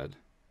September, you said.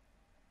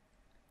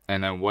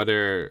 And then what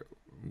are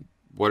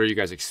you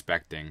guys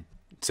expecting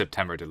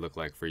September to look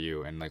like for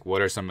you? And like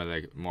what are some of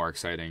the more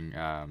exciting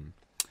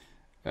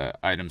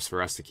items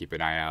for us to keep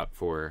an eye out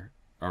for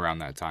around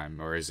that time?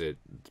 Or is it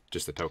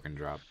just a token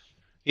drop?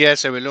 Yeah,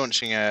 so we're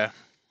launching an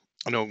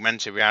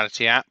augmented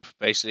reality app,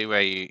 basically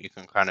where you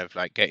can kind of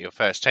like get your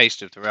first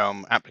taste of the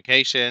Realm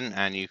application,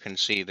 and you can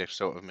see the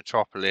sort of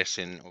metropolis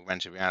in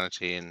augmented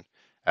reality and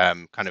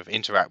kind of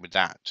interact with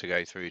that to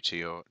go through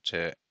to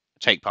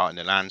take part in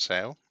the land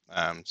sale.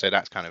 So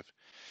that's kind of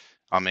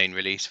our main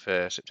release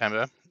for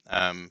September.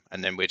 And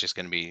then we're just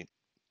going to be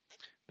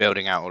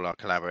building out all our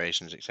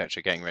collaborations,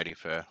 etc., getting ready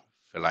for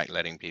like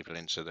letting people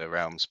into the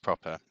realms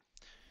proper.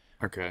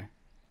 Okay.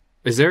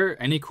 Is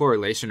there any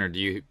correlation, or do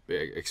you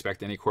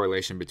expect any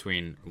correlation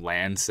between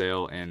land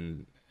sale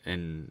and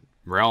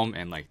Realm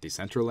and like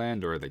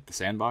Decentraland or like the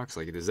Sandbox?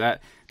 Like, does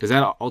that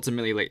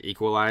ultimately like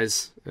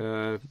equalize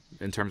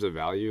in terms of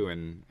value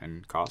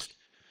and cost?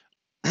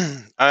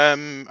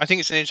 I think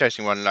it's an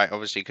interesting one. Like,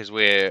 obviously, because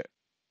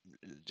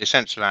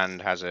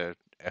Decentraland has a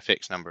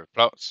fixed number of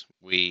plots.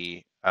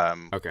 We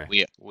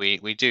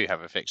do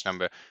have a fixed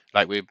number.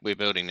 Like we're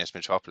building this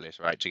metropolis,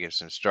 right, to give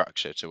some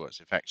structure to what's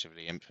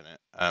effectively infinite.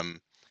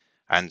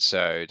 And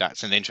so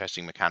that's an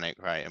interesting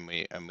mechanic, right? And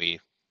we're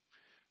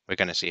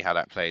going to see how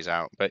that plays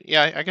out. But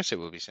yeah, I guess it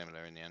will be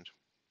similar in the end.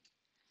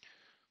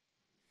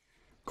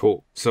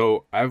 Cool.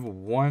 So I have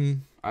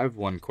one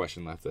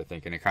question left, I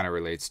think, and it kind of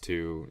relates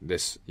to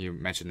this. You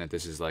mentioned that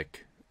this is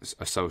like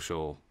a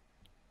social.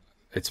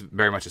 It's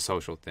very much a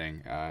social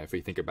thing, if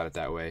we think about it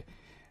that way.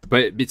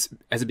 But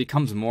as it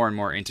becomes more and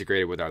more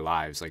integrated with our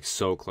lives, like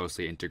so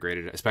closely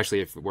integrated,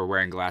 especially if we're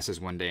wearing glasses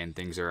one day and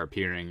things are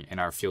appearing in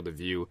our field of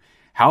view.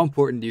 How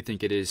important do you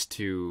think it is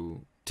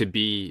to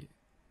be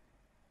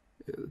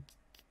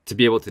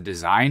able to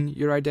design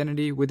your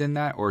identity within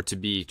that, or to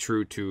be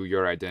true to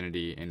your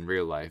identity in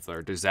real life?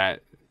 Or is there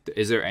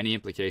any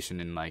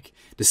implication in like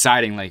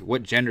deciding like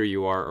what gender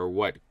you are or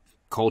what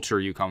culture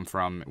you come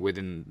from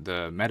within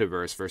the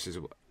metaverse versus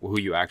who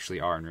you actually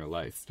are in real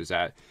life? Is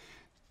that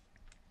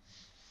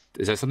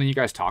something you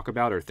guys talk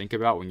about or think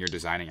about when you're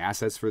designing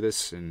assets for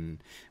this,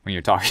 and when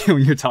you're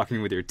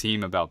talking with your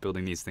team about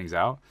building these things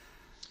out?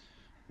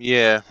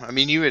 Yeah, I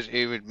mean, you would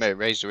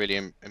raise a really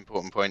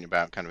important point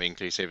about kind of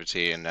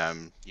inclusivity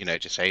and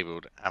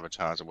disabled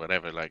avatars or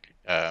whatever, like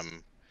a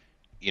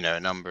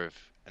number of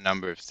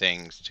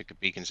things to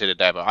be considered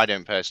there. But I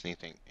don't personally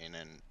think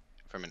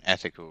from an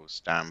ethical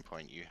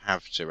standpoint, you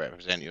have to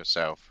represent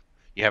yourself.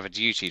 You have a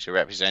duty to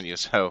represent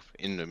yourself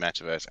in the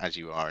metaverse as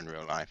you are in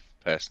real life,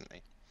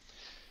 personally.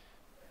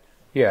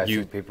 Yeah, I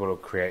think people will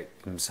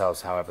create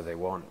themselves however they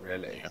want,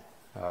 really.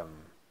 Yeah.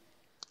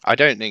 I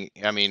don't think.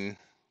 I mean.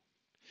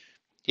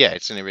 Yeah,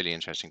 it's a really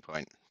interesting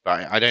point,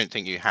 but I don't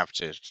think you have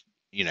to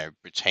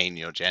retain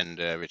your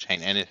gender,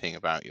 retain anything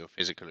about your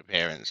physical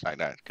appearance like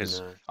that,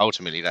 because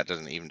ultimately that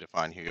doesn't even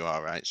define who you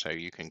are, right? So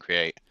you can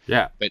create.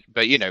 Yeah. But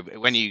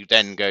when you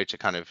then go to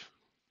kind of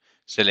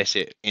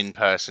solicit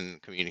in-person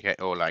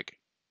communicate or like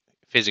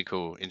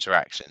physical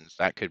interactions,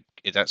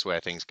 that's where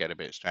things get a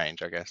bit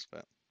strange, I guess.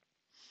 But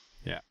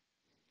yeah,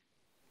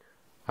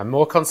 I'm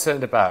more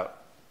concerned about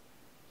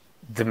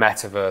the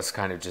metaverse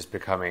kind of just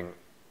becoming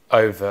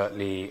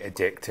overtly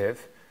addictive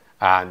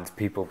and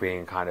people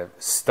being kind of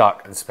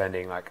stuck and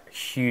spending like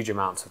huge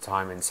amounts of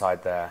time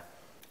inside there,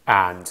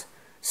 and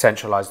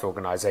centralized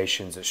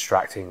organizations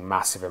extracting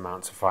massive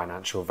amounts of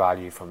financial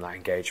value from that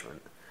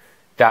engagement.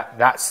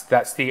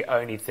 That's the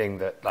only thing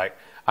that, like,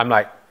 I'm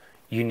like,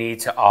 you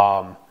need to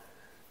arm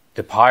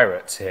the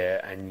pirates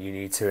here, and you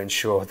need to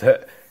ensure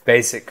that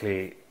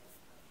basically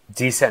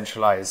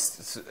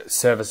decentralized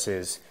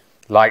services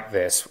like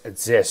this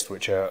exist,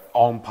 which are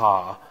on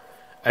par.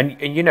 And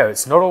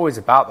it's not always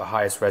about the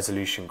highest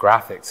resolution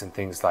graphics and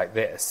things like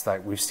this.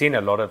 Like, we've seen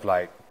a lot of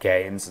like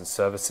games and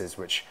services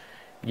which,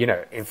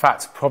 in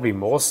fact, probably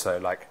more so,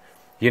 like,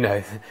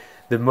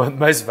 the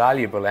most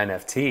valuable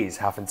NFTs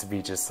happen to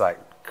be just like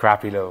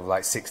crappy little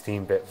like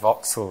 16-bit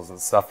voxels and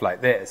stuff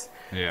like this.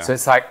 Yeah. So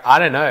it's like, I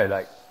don't know,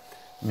 like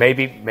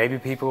maybe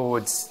people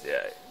would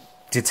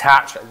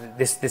detach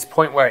this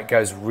point where it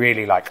goes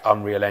really like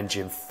Unreal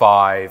Engine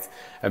 5,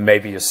 and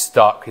maybe you're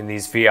stuck in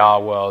these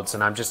VR worlds,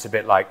 and I'm just a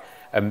bit like,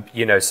 some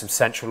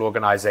central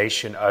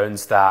organization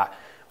owns that.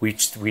 We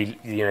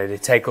they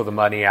take all the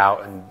money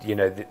out, and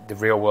the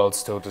real world's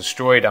still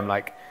destroyed. I'm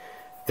like,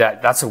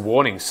 that's a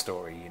warning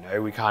story.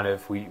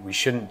 We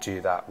shouldn't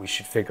do that. We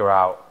should figure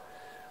out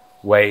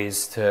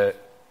ways to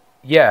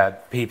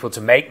people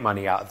to make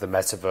money out of the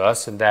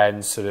metaverse, and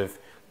then sort of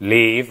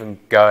leave and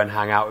go and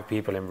hang out with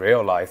people in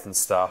real life and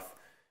stuff.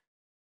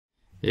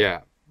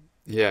 Yeah,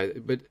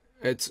 but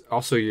it's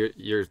also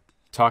you're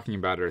talking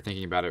about it or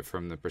thinking about it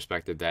from the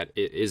perspective that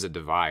it is a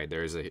divide.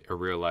 There's a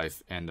real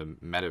life and a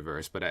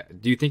metaverse.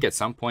 But do you think at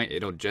some point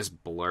it'll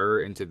just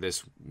blur into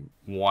this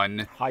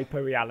one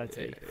hyper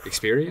reality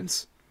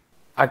experience?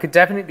 I could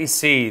definitely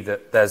see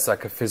that there's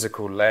like a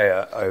physical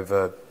layer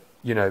over,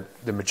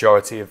 the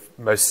majority of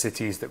most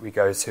cities that we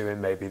go to in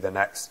maybe the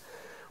next.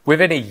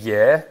 Within a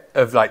year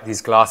of like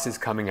these glasses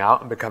coming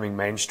out and becoming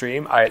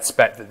mainstream, I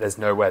expect that there's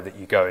nowhere that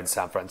you go in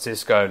San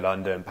Francisco,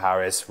 London,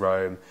 Paris,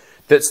 Rome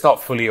that's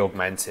not fully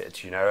augmented,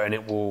 and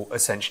it will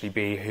essentially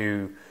be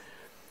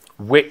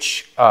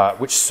which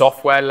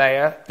software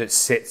layer that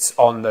sits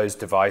on those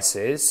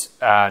devices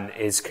and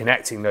is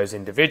connecting those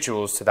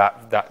individuals to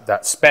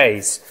that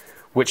space.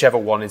 Whichever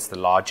one is the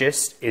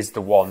largest is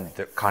the one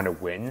that kind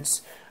of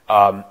wins.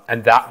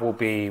 And that will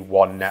be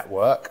one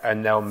network,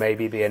 and there'll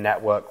maybe be a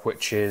network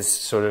which is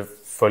sort of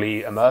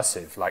fully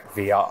immersive, like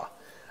VR.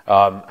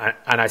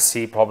 And I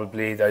see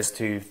probably those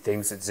two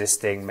things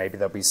existing. Maybe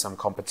there'll be some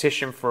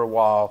competition for a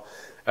while.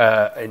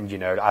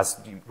 As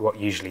what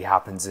usually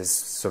happens is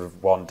sort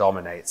of one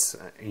dominates.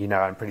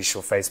 I'm pretty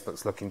sure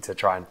Facebook's looking to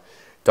try and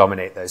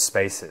dominate those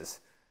spaces.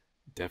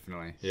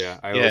 Definitely. Yeah.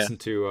 I listened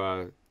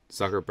to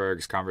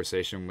Zuckerberg's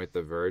conversation with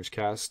the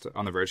Vergecast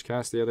on the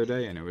Vergecast the other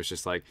day, and it was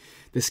just like,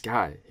 this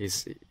guy, he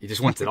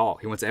just wants it all.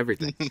 He wants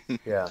everything.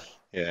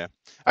 Yeah.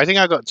 I think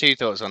I've got two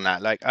thoughts on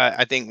that. Like,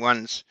 I think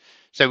once,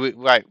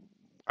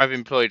 I've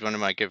employed one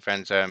of my good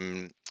friends,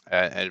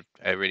 a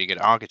really good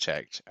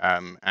architect,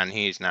 and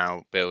he's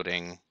now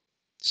building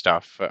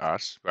stuff for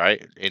us,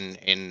 right,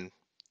 in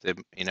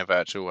a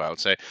virtual world.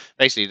 So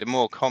basically, the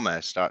more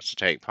commerce starts to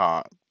take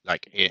part,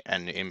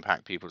 and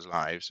impact people's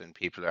lives, and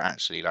people are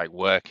actually like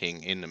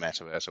working in the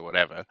metaverse or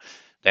whatever,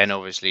 then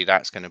obviously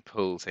that's going to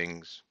pull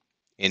things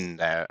in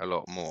there a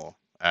lot more.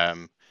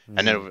 And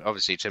then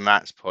obviously, to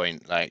Matt's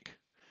point, like,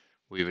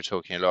 we were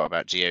talking a lot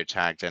about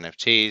geotagged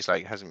NFTs,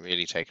 like, it hasn't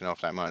really taken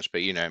off that much,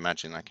 but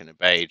imagine like in a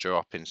bay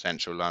drop in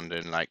central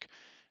London, like,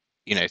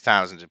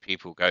 thousands of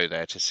people go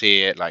there to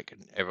see it, like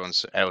everyone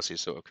else is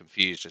sort of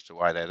confused as to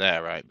why they're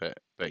there, right?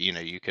 But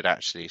you could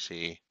actually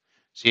see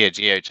a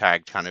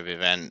geotagged kind of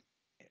event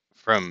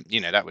from,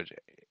 that would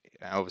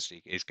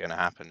obviously is going to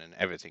happen, and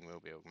everything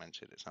will be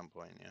augmented at some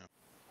point.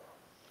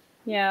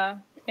 Yeah,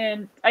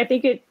 and I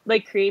think it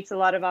like creates a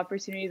lot of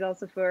opportunities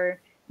also for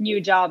new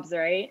jobs,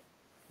 right?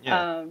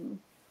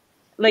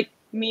 Like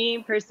me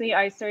personally,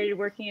 I started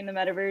working in the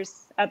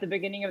metaverse at the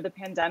beginning of the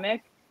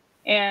pandemic,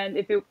 and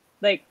if it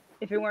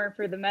weren't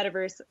for the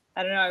metaverse,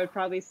 I don't know, I would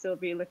probably still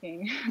be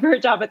looking for a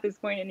job at this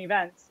point in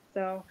events.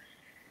 So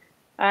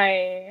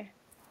I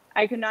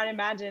could not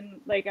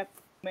imagine like at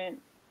the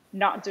moment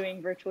not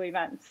doing virtual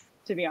events,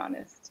 to be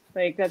honest.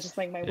 Like, that's just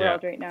like my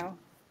world right now.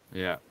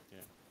 Yeah.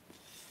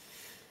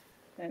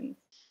 And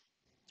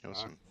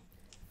awesome.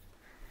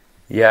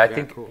 Yeah, I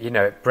think, cool.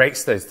 It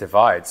breaks those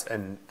divides,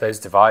 and those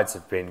divides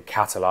have been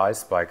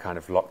catalyzed by kind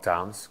of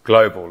lockdowns,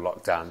 global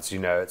lockdowns.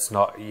 It's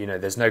not,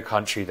 there's no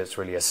country that's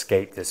really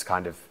escaped this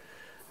kind of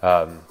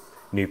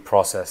new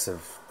process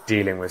of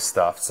dealing with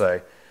stuff.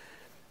 So,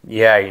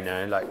 yeah,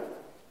 like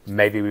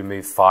maybe we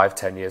move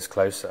 5-10 years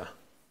closer.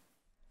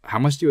 how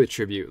much do you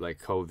attribute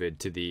like COVID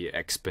to the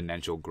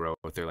exponential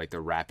growth or like the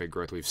rapid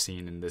growth we've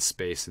seen in this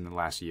space in the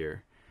last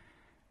year?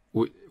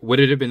 Would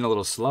it have been a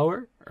little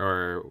slower,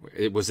 or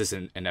was this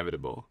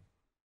inevitable?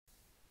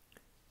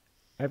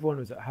 Everyone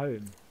was at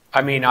home.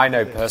 I mean, I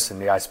know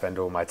personally, I spend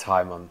all my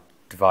time on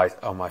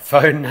my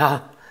phone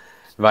now.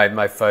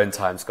 My phone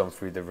time's gone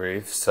through the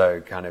roof.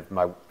 So kind of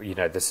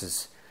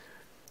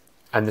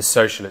and the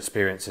social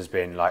experience has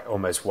been like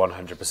almost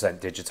 100%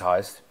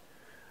 digitized.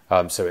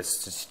 So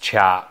it's just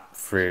chat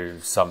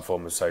through some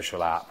form of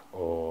social app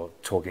or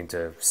talking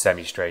to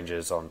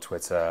semi-strangers on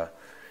Twitter.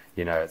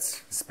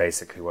 It's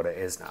basically what it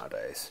is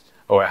nowadays,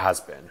 or it has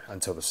been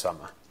until the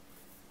summer.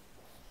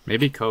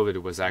 Maybe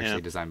COVID was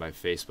actually designed by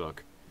Facebook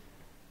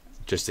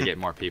just to get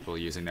more people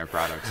using their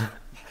products.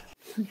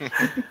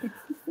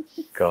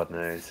 God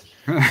knows.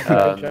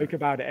 Joke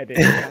about it,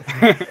 Eddie.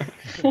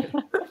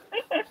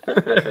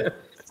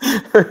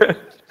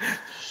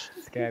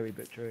 Scary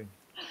but true.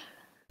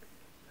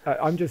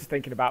 I'm just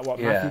thinking about what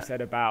Matthew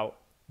said about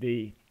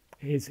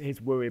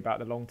his worry about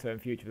the long-term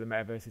future of the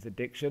metaverse's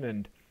addiction,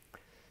 and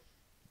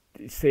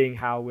seeing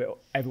how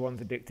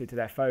everyone's addicted to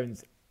their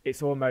phones.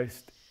 It's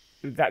almost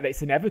that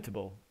it's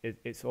inevitable.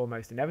 It's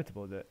almost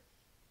inevitable that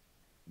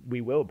we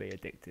will be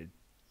addicted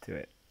to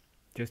it,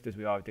 just as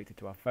we are addicted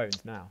to our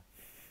phones now.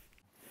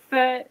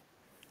 But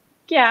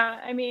yeah,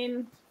 I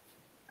mean,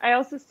 I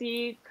also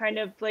see kind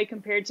of like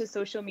compared to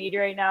social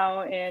media right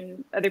now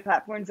and other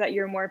platforms that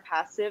you're more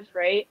passive,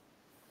 right?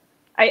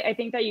 I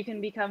think that you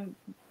can become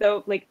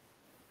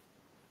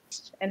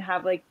and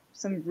have like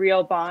some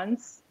real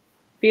bonds,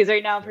 because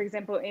right now, for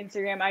example,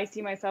 Instagram, I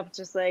see myself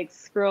just like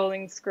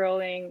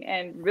scrolling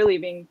and really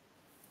being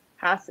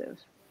passive.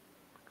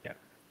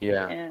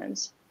 Yeah. And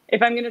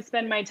if I'm going to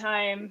spend my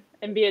time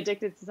and be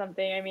addicted to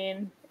something, I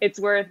mean, it's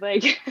worth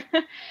like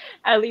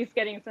at least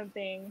getting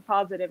something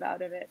positive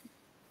out of it,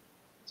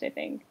 which I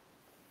think.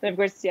 But of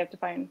course, you have to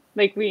find,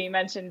 like we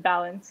mentioned,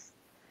 balance.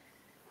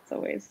 It's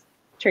always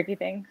a tricky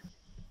thing.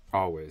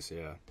 Always,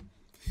 yeah.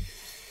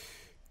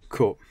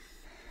 Cool.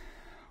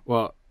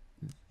 Well,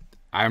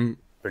 I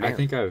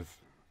think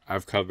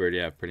I've covered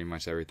pretty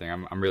much everything.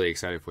 I'm really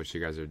excited for what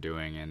you guys are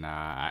doing, and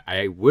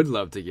I would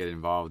love to get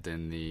involved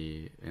in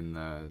the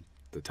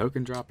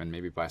token drop and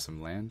maybe buy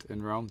some land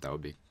in Rome. That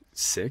would be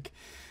sick.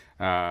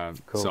 Cool.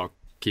 So I'll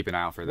keep an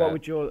eye out for that. What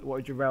would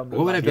your realm look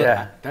what would like? I build?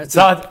 Yeah, That's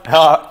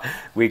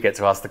we get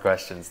to ask the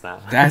questions now.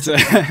 That's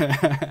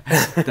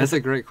a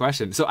great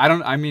question. So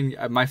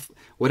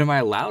what am I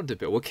allowed to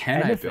build? What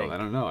can I build? I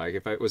don't know. Like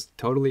if it was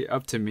totally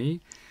up to me,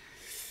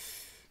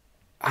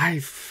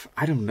 I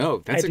don't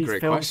know. That's Eddie's a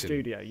great film question.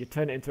 Studio. You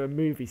turn it into a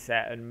movie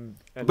set and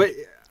But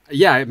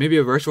yeah, maybe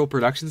a virtual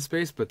production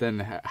space. But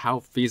then how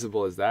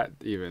feasible is that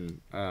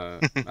even? I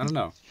don't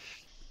know.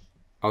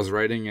 I was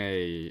writing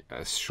a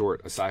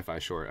sci-fi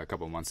short a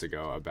couple months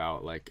ago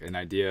about like an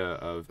idea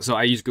of, so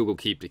I use Google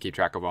Keep to keep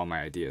track of all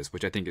my ideas,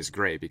 which I think is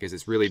great because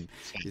it's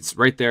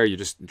right there. You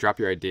just drop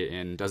your idea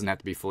in, doesn't have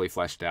to be fully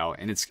fleshed out.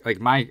 And it's like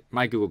my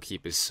Google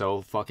Keep is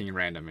so fucking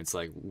random. It's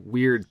like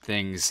weird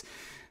things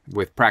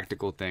with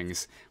practical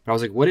things. But I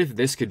was like, what if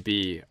this could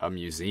be a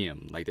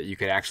museum, like that you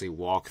could actually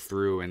walk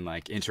through and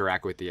like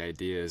interact with the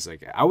ideas?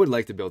 Like I would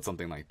like to build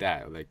something like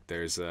that. Like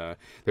there's a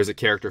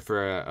character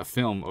for a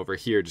film over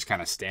here just kind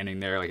of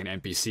standing there like an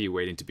NPC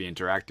waiting to be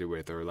interacted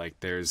with, or like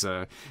there's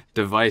a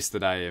device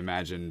that I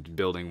imagined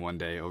building one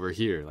day over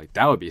here. Like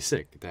that would be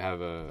sick to have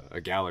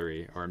a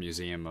gallery or a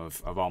museum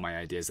of all my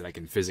ideas that I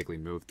can physically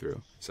move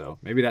through. So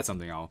maybe that's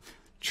something I'll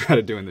try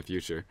to do in the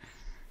future.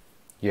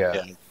 Yeah,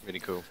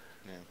 really cool.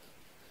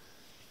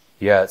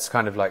 Yeah, it's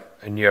kind of like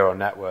a neural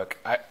network.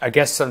 I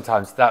guess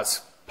sometimes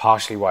that's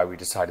partially why we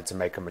decided to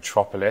make a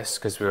metropolis,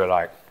 because we were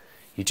like,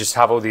 you just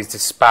have all these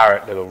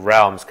disparate little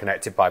realms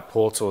connected by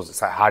portals.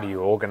 It's like, how do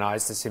you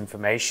organize this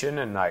information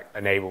and like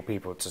enable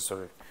people to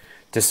sort of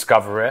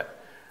discover it?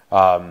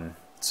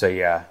 So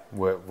yeah,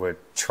 we're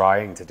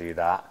trying to do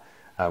that.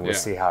 We'll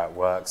see how it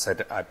works.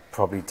 I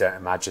probably don't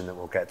imagine that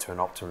we'll get to an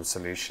optimum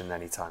solution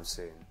anytime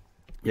soon.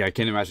 Yeah, I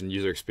can't imagine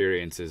user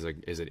experience is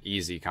an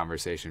easy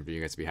conversation for you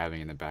guys to be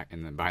having in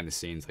the behind the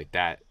scenes like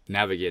that.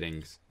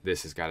 Navigating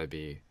this has got to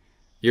be,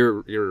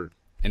 you're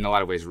in a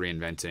lot of ways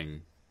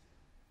reinventing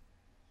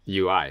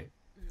UI,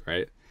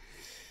 right?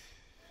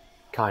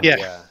 Kind of,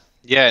 yeah.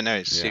 Yeah, no,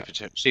 it's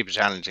super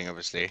challenging,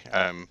 obviously.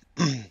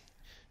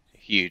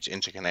 Huge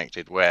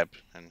interconnected web,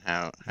 and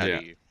how do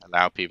you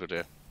allow people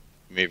to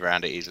move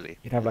around it easily?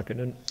 You'd have like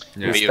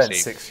We spent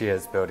 6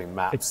 years building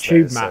maps. It's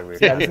tube maps.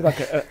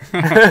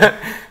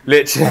 So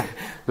literally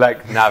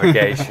like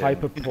navigation.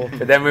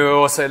 But then we were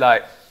also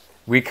like,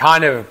 we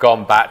kind of have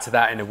gone back to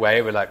that in a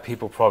way where like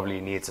people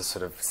probably need to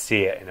sort of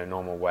see it in a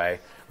normal way.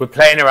 We're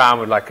playing around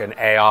with like an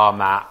AR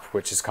map,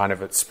 which is kind of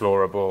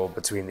explorable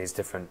between these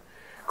different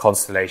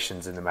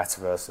constellations in the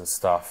metaverse and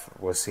stuff.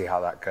 We'll see how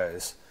that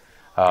goes.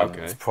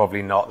 It's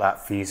probably not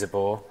that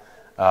feasible.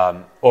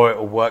 Or it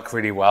will work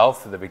really well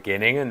for the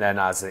beginning, and then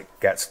as it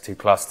gets too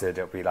clustered,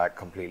 it'll be like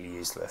completely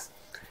useless.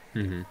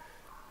 Mm-hmm.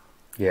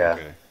 Yeah.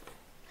 Okay.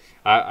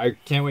 I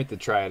can't wait to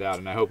try it out,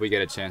 and I hope we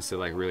get a chance to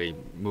like really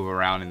move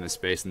around in the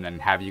space, and then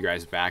have you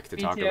guys back to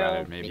talk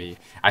about it. Maybe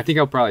I think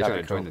I'll probably try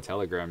to join the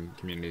Telegram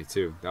community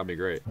too. That'd be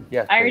great.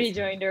 Yeah, I already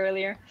joined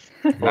earlier.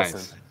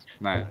 Nice.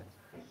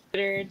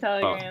 Twitter,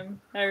 Telegram,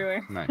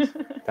 everywhere. Nice.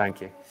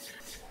 Thank you.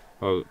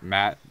 Well,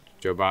 Matt,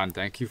 Joban,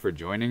 thank you for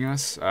joining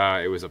us.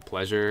 It was a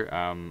pleasure.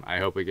 I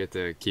hope we get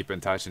to keep in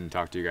touch and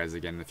talk to you guys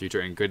again in the future.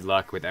 And good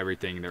luck with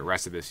everything the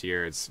rest of this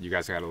year. You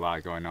guys got a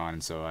lot going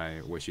on, so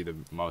I wish you the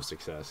most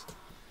success.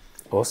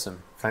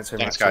 Awesome. Thanks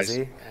very much, guys.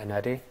 Izzy and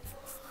Eddie.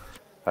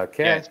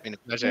 Okay. Yeah, it's been a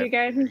pleasure. See you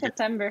guys in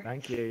September.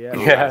 Thank you. Yeah.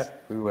 Yeah,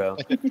 we will.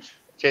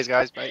 Cheers,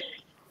 guys. Bye.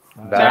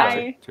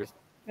 Bye. Cheers.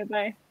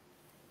 Goodbye.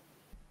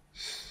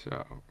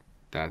 So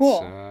that's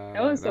Cool.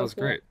 That was cool.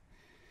 great.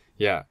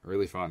 Yeah,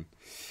 really fun.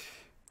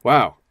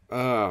 Wow.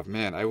 Oh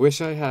man, I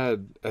wish I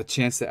had a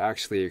chance to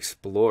actually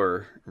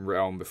explore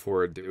Realm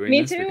before doing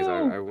Me this, too. because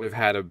I would have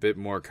had a bit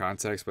more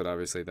context, but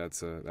obviously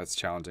that's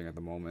challenging at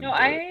the moment. No, but...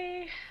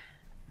 I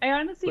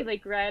honestly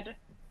like read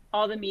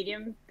all the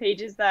Medium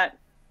pages that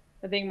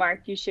I think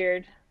Mark you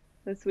shared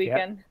this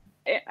weekend.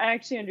 Yep. I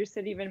actually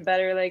understood even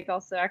better, like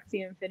also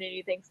Axie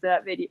Infinity thanks to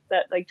that video,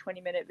 that like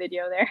 20-minute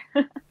video there.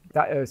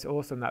 That was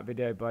awesome, that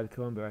video by the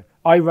Columbo.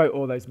 I wrote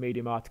all those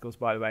Medium articles,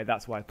 by the way.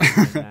 That's why I put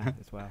them in there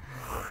as well.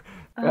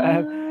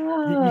 But,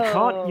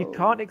 you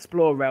can't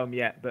explore Realm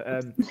yet,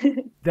 but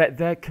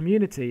their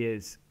community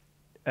is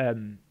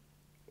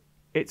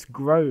it's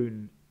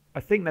grown. I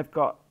think they've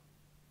got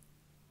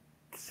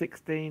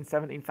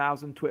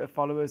 17,000 Twitter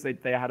followers. They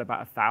had about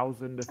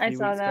 1,000 a few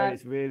weeks ago.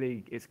 It's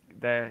really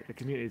the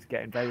community is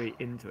getting very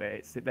into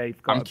it.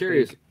 They've got. I'm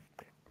curious.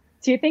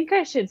 Do you think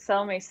I should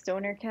sell my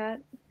stoner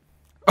cat?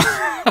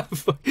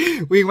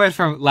 We went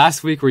from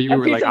last week where you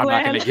were like, I'm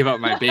not going to give up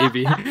my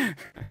baby.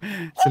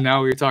 So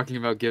now we're talking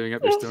about giving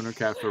up your stoner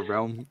cat for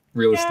Realm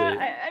real estate.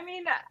 I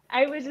mean,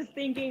 I was just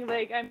thinking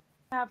like I'm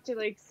gonna have to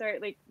like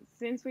start like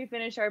since we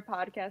finish our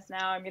podcast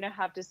now, I'm gonna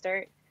have to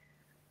start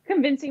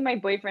convincing my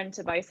boyfriend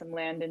to buy some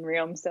land in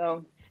Realm.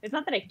 So it's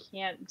not that I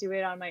can't do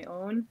it on my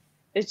own.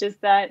 It's just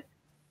that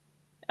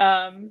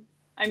I'm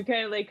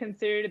kind of like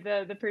considered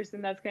the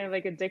person that's kind of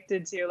like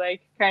addicted to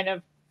like kind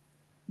of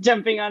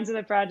jumping onto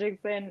the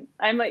projects, and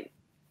I'm like,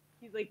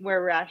 he's like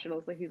more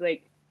rational. So he's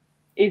like,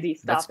 Izzy,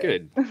 stop That's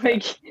good.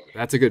 Like,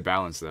 that's a good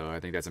balance, though. I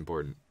think that's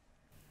important.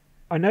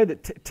 I know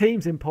that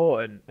team's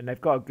important, and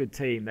they've got a good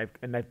team. They've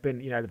been,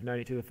 they've known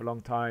each other for a long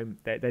time.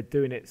 They're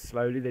doing it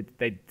slowly.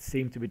 They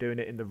seem to be doing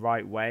it in the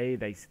right way.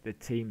 The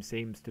team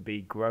seems to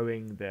be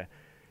growing.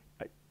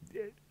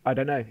 I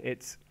don't know.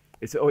 It's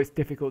always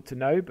difficult to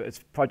know, but as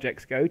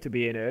projects go, to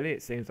be in early,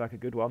 it seems like a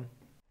good one.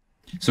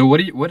 So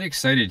what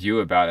excited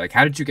you about it? Like,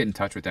 how did you get in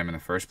touch with them in the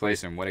first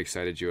place, and what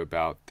excited you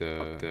about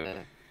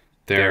their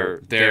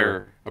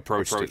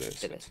approach to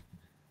this?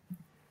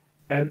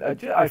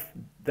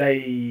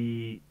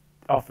 They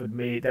offered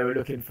me. They were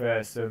looking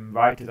for some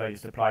writers. I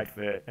just applied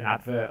for an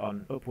advert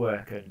on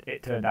Upwork, and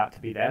it turned out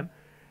to be them.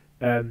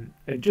 And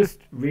just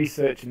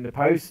researching the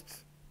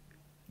posts,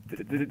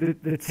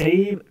 the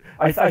team.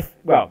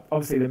 Well,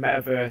 obviously the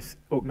metaverse,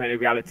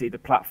 augmented reality, the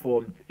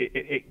platform.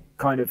 It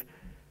kind of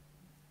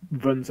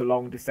runs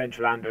along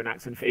Decentraland and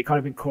Axie Infinity. It kind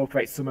of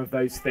incorporates some of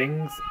those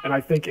things, and I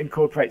think it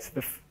incorporates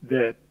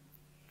the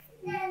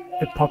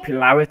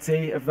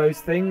popularity of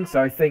those things.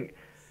 So I think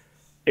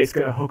it's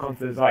going to hook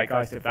onto the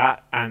zeitgeist of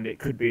that, and it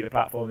could be the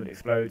platform that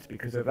explodes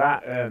because of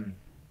that.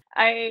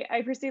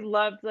 I personally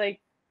loved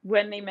like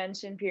when they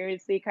mentioned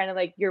previously, kind of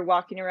like you're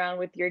walking around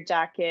with your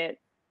jacket,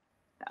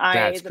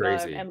 eyes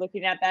above, and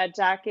looking at that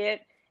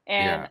jacket,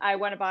 and I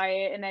want to buy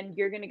it, and then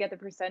you're going to get the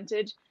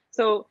percentage.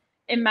 So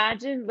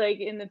imagine like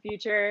in the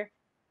future,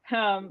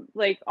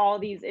 like all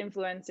these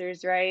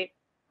influencers, right,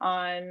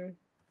 on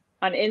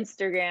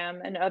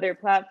Instagram and other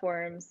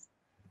platforms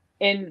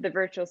in the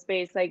virtual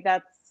space, like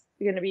that's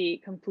going to be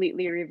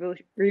completely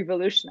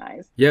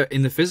revolutionized. Yeah,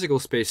 in the physical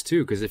space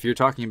too, because if you're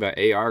talking about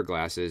AR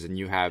glasses and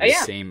you have the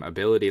same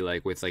ability,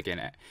 like with like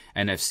an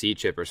NFC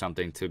chip or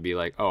something, to be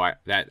like, oh,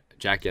 that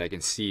jacket, I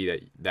can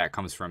see that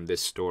comes from this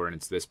store and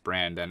it's this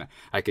brand, and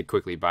I could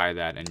quickly buy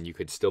that, and you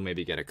could still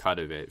maybe get a cut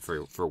of it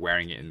for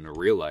wearing it in the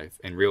real life,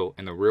 in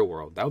the real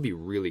world. That would be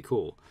really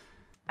cool.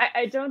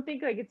 I don't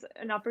think like it's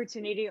an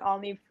opportunity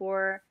only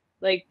for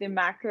like the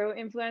macro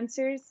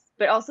influencers,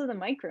 but also the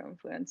micro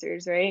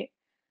influencers, right?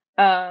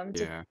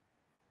 To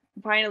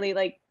finally,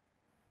 like,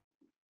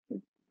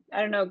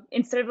 I don't know,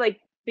 instead of like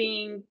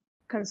being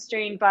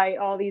constrained by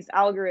all these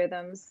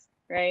algorithms,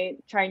 right,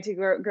 trying to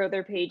grow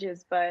their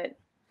pages but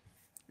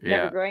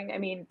never growing. I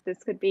mean,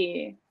 this could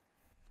be.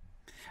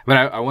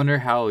 But I wonder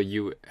how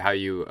you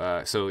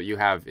so you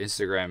have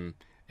Instagram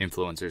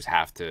influencers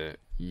have to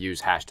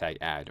use hashtag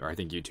ad, or I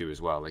think you too as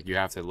well. Like you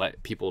have to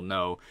let people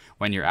know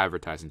when you're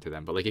advertising to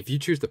them. But like if you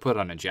choose to put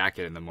on a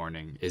jacket in the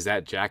morning, is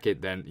that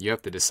jacket, then you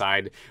have to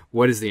decide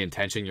what is the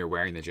intention you're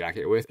wearing the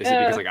jacket with? Is it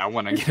because like I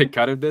want to get a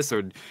cut of this,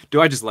 or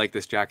do I just like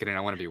this jacket and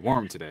I want to be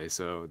warm today?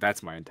 So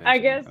that's my intention. I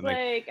guess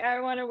like I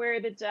want to wear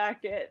the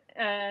jacket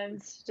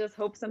and just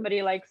hope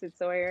somebody likes it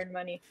so I earn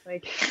money.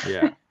 Like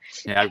yeah,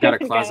 I've got a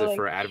closet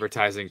for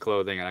advertising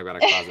clothing, and I've got a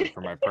closet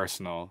for my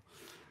personal.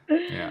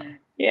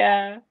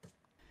 Yeah.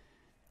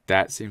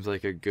 That seems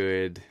like a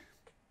good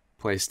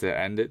place to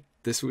end it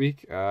this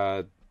week.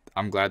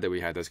 I'm glad that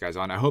we had those guys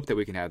on. I hope that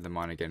we can have them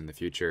on again in the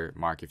future.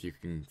 Mark, if you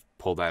can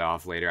pull that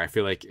off later. I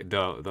feel like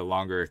the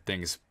longer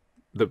things,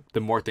 the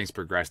more things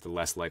progress, the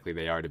less likely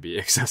they are to be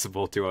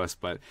accessible to us.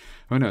 But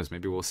who knows?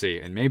 Maybe we'll see.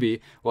 And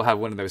maybe we'll have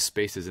one of those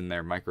spaces in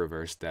their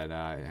microverse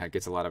that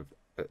gets a lot of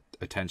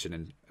attention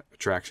and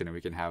attraction, and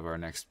we can have our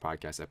next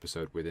podcast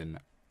episode within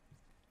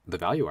the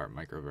Valuart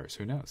microverse.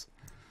 Who knows?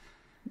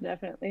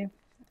 Definitely.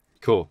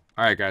 Cool.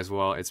 All right, guys.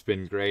 Well, it's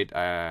been great.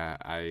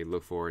 I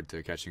look forward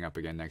to catching up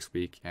again next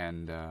week,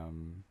 and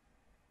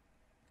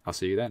I'll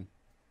see you then.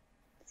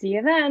 See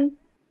you then.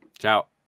 Ciao.